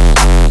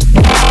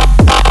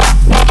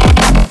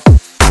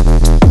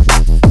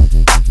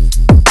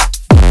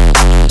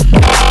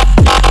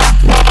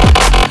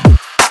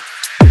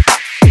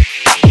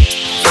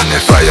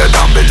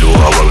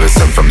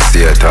 From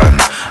Satan,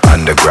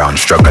 underground,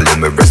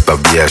 struggling with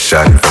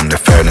respiration. From the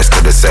furnace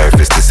to the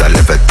surface, this a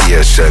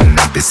levitation.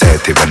 I be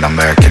certain when I'm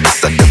working,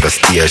 it's a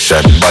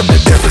devastation. But the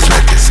devil's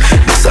lettuce,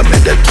 this a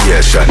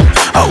medication.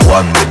 I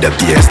one with the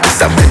BS,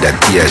 this a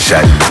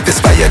meditation. If it's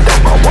fire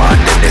them I want,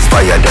 then it's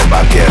fire them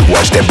again.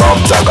 Watch the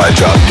bombs I got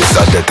drop, this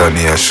a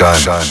detonation.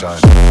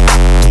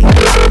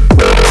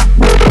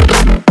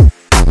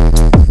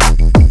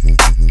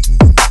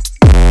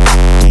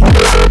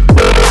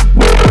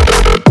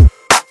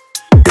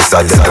 This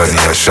a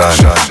detonation.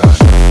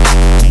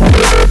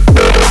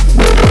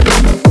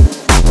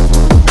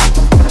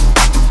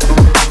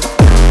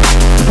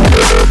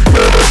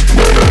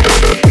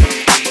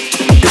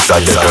 This a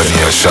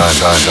detonation.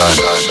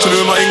 Chillin'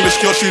 with my English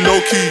girl, she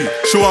low-key.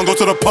 She wanna go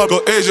to the pub.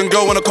 Got Asian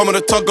girl wanna come with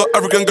a tug. Got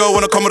African girl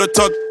wanna come with a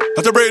tug.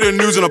 Had to break the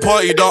news in a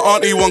party, that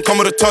auntie won't come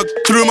with a tug.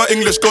 Chillin' with my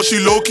English girl, she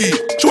low-key.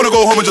 She wanna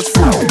go home and just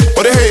fool.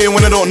 But they hating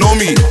when they don't know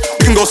me.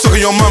 You can go suck at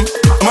your mum.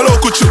 And my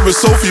local chick with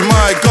Sophie,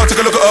 my God, take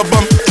a look at her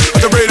bum.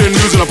 Had to break the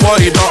news in a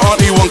party, that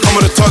auntie won't come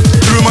with a tug.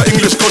 Chillin' with my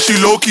English girl, she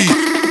low-key.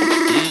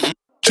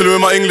 Chillin'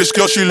 with my English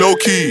girl, she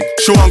low-key.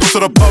 She wanna go to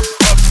the pub.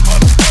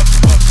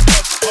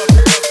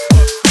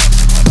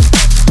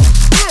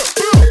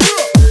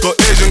 Got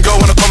Asian girl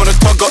wanna come with a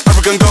tug. Got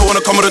African girl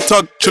wanna come with a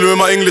tug. Chillin' with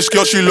my English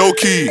girl, she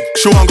low-key.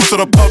 She wanna go to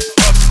the pub.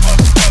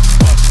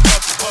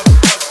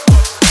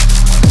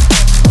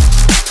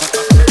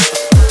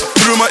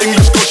 Chillin' with my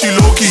English girl, she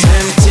low-key.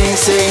 Same thing,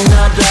 say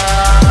nada.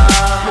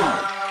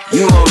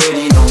 You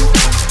already know.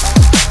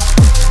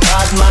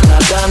 Bad man,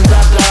 nada,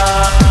 nada.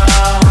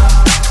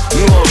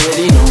 You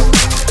already know.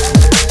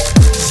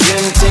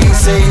 Same thing,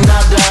 say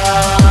nada.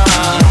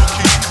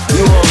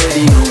 You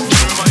already know.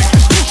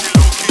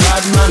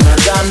 Bad man,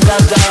 nada,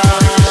 nada.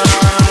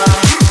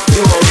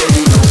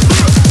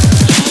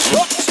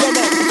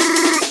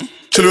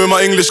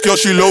 my English girl,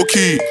 she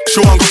low-key.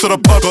 She wanna go to the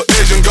pub. Got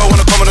Asian girl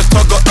wanna come with a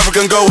tug. Got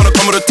African girl wanna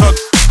come with a tug.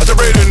 At the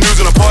radio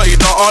news in a party,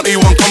 that auntie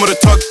won't come with a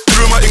tug.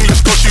 Through my English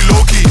girl, she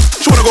low-key.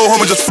 She wanna go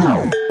home and just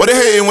but they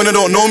hating when they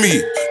don't know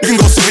me. You can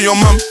go sit with your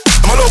mum.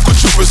 And my local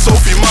chick with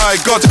Sophie, my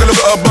God, take a look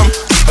at her bum.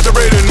 At the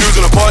radio news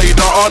in a party,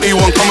 that auntie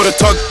won't come with a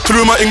tug.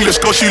 Through my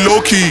English girl, she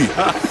low-key.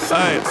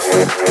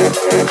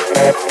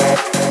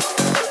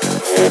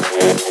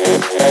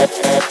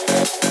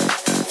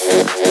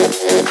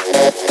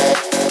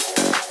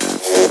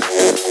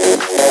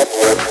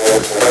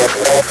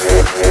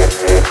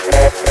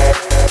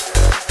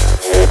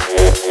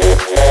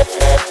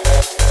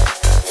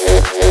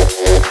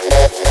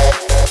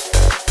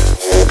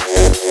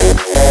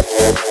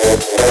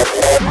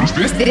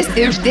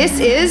 This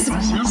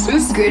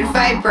is Good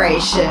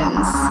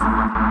Vibrations.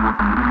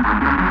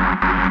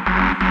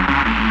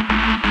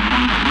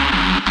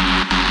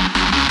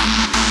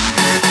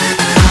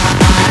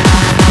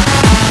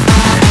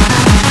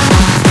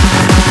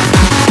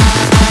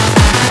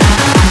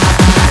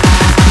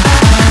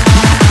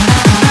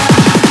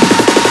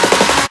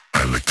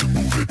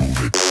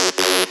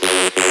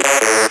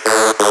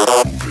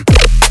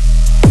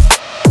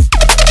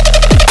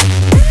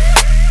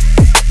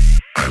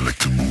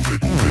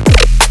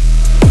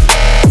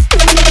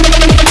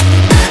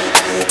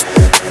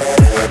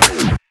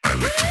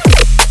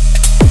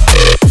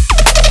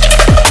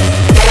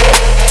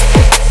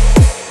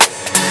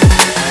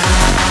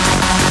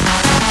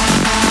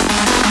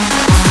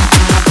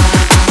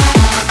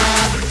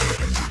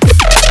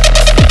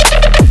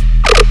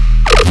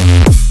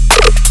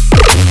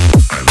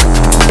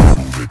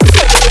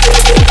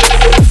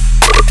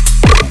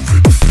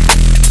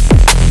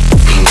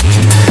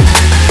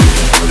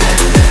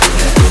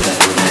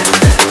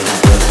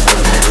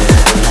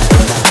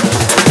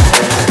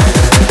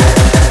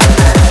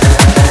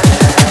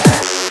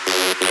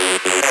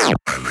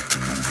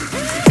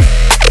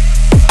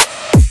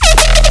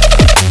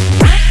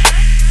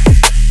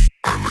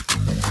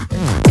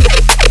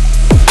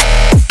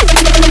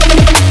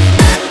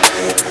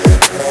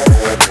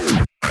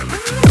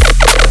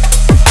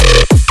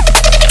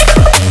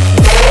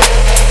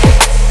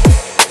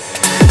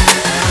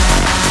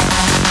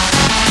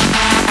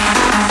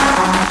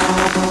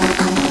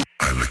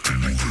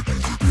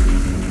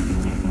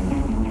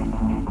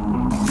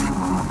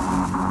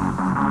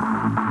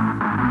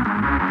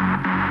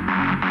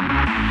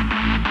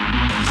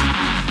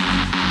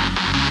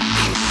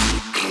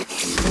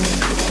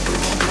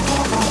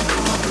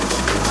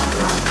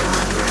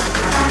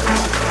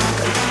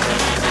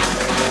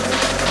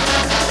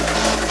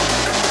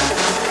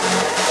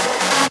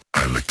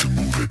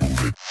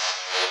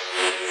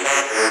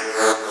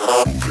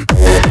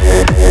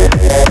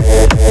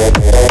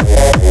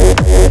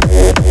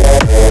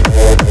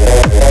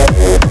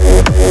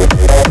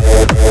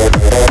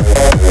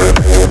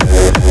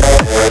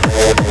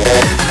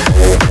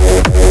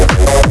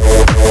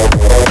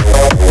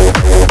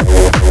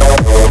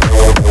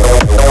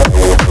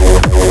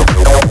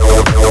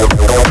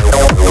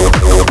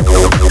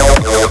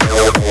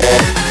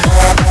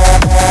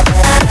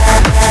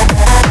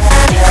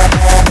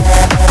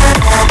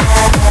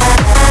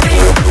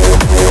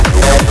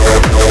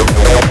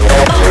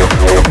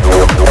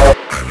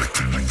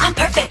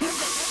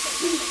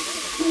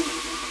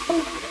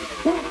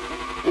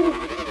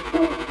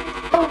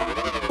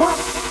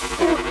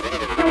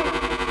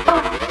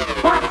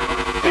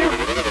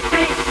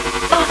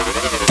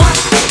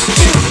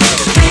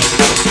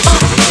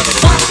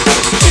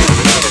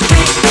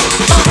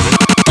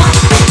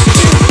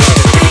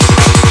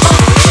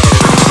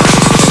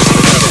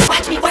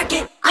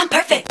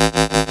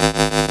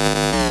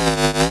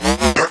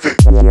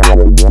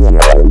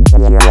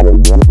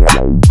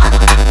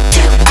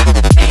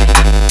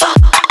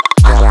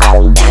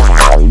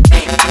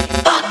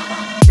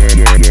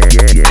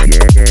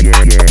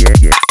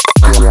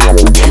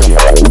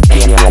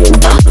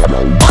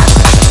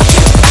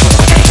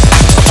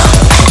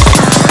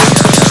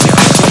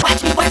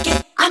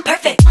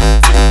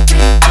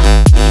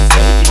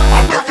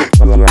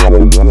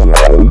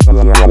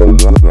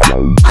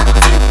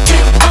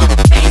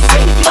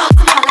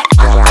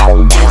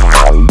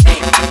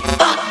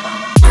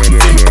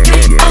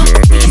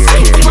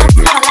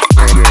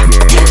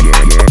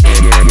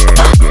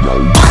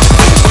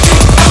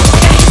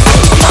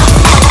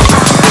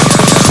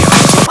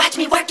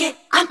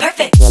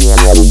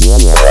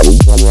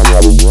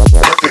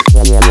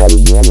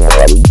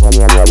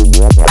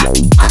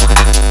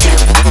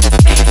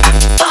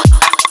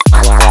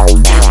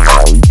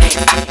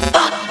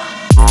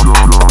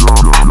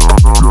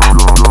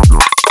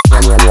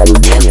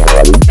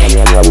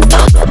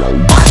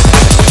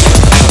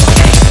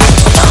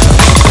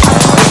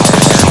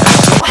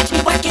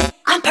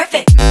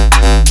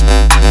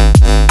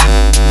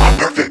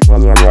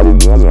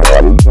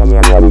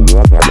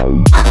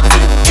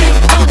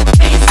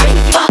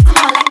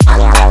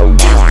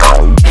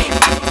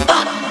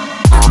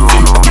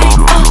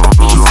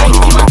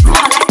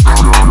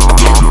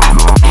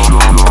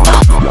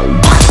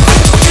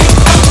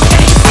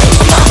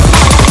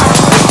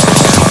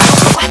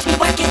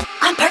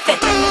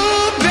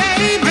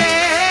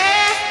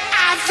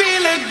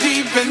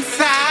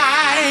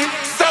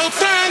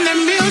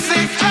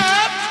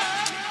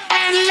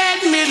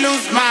 make me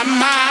lose my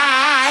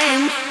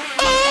mind.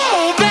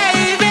 Oh,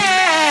 baby,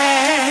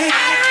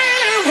 I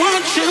really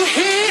want you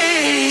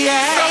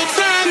here. So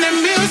turn the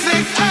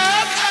music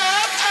up.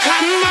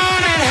 Come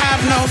on and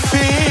have no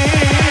fear.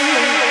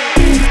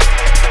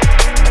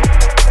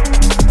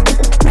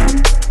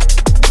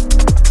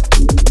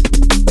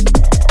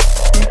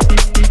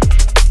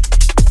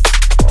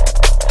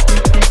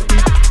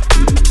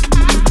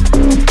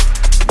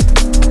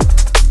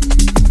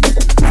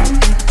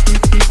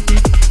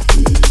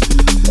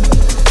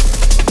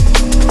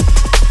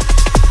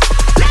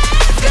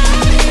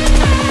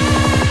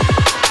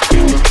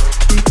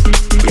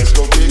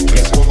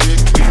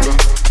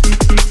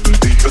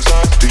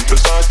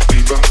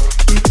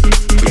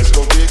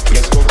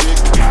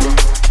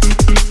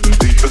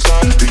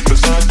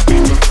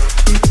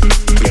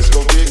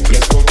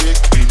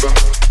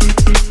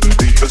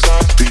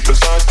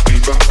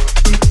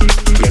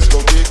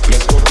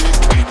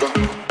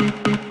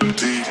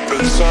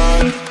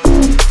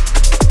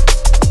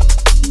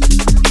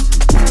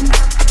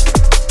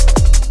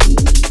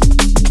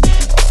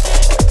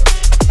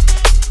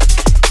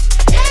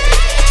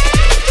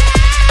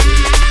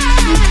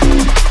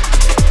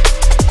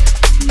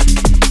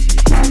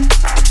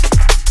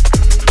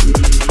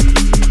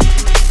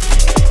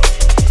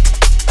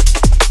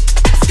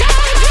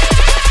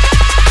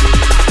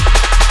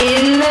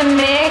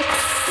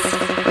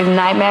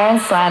 Nightmare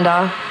and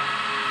Slander.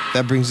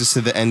 That brings us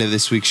to the end of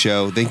this week's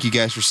show. Thank you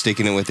guys for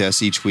sticking it with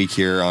us each week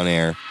here on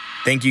air.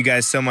 Thank you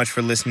guys so much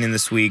for listening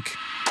this week.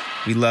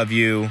 We love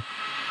you.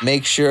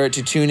 Make sure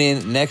to tune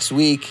in next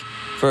week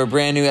for a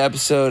brand new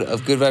episode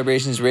of Good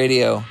Vibrations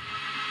Radio.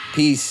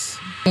 Peace.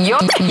 You're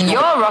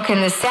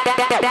rocking the sound of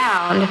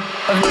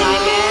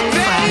Nightmare and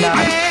Slander.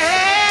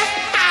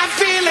 I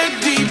feel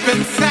it deep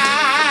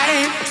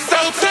inside. So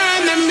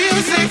turn the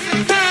music,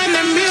 turn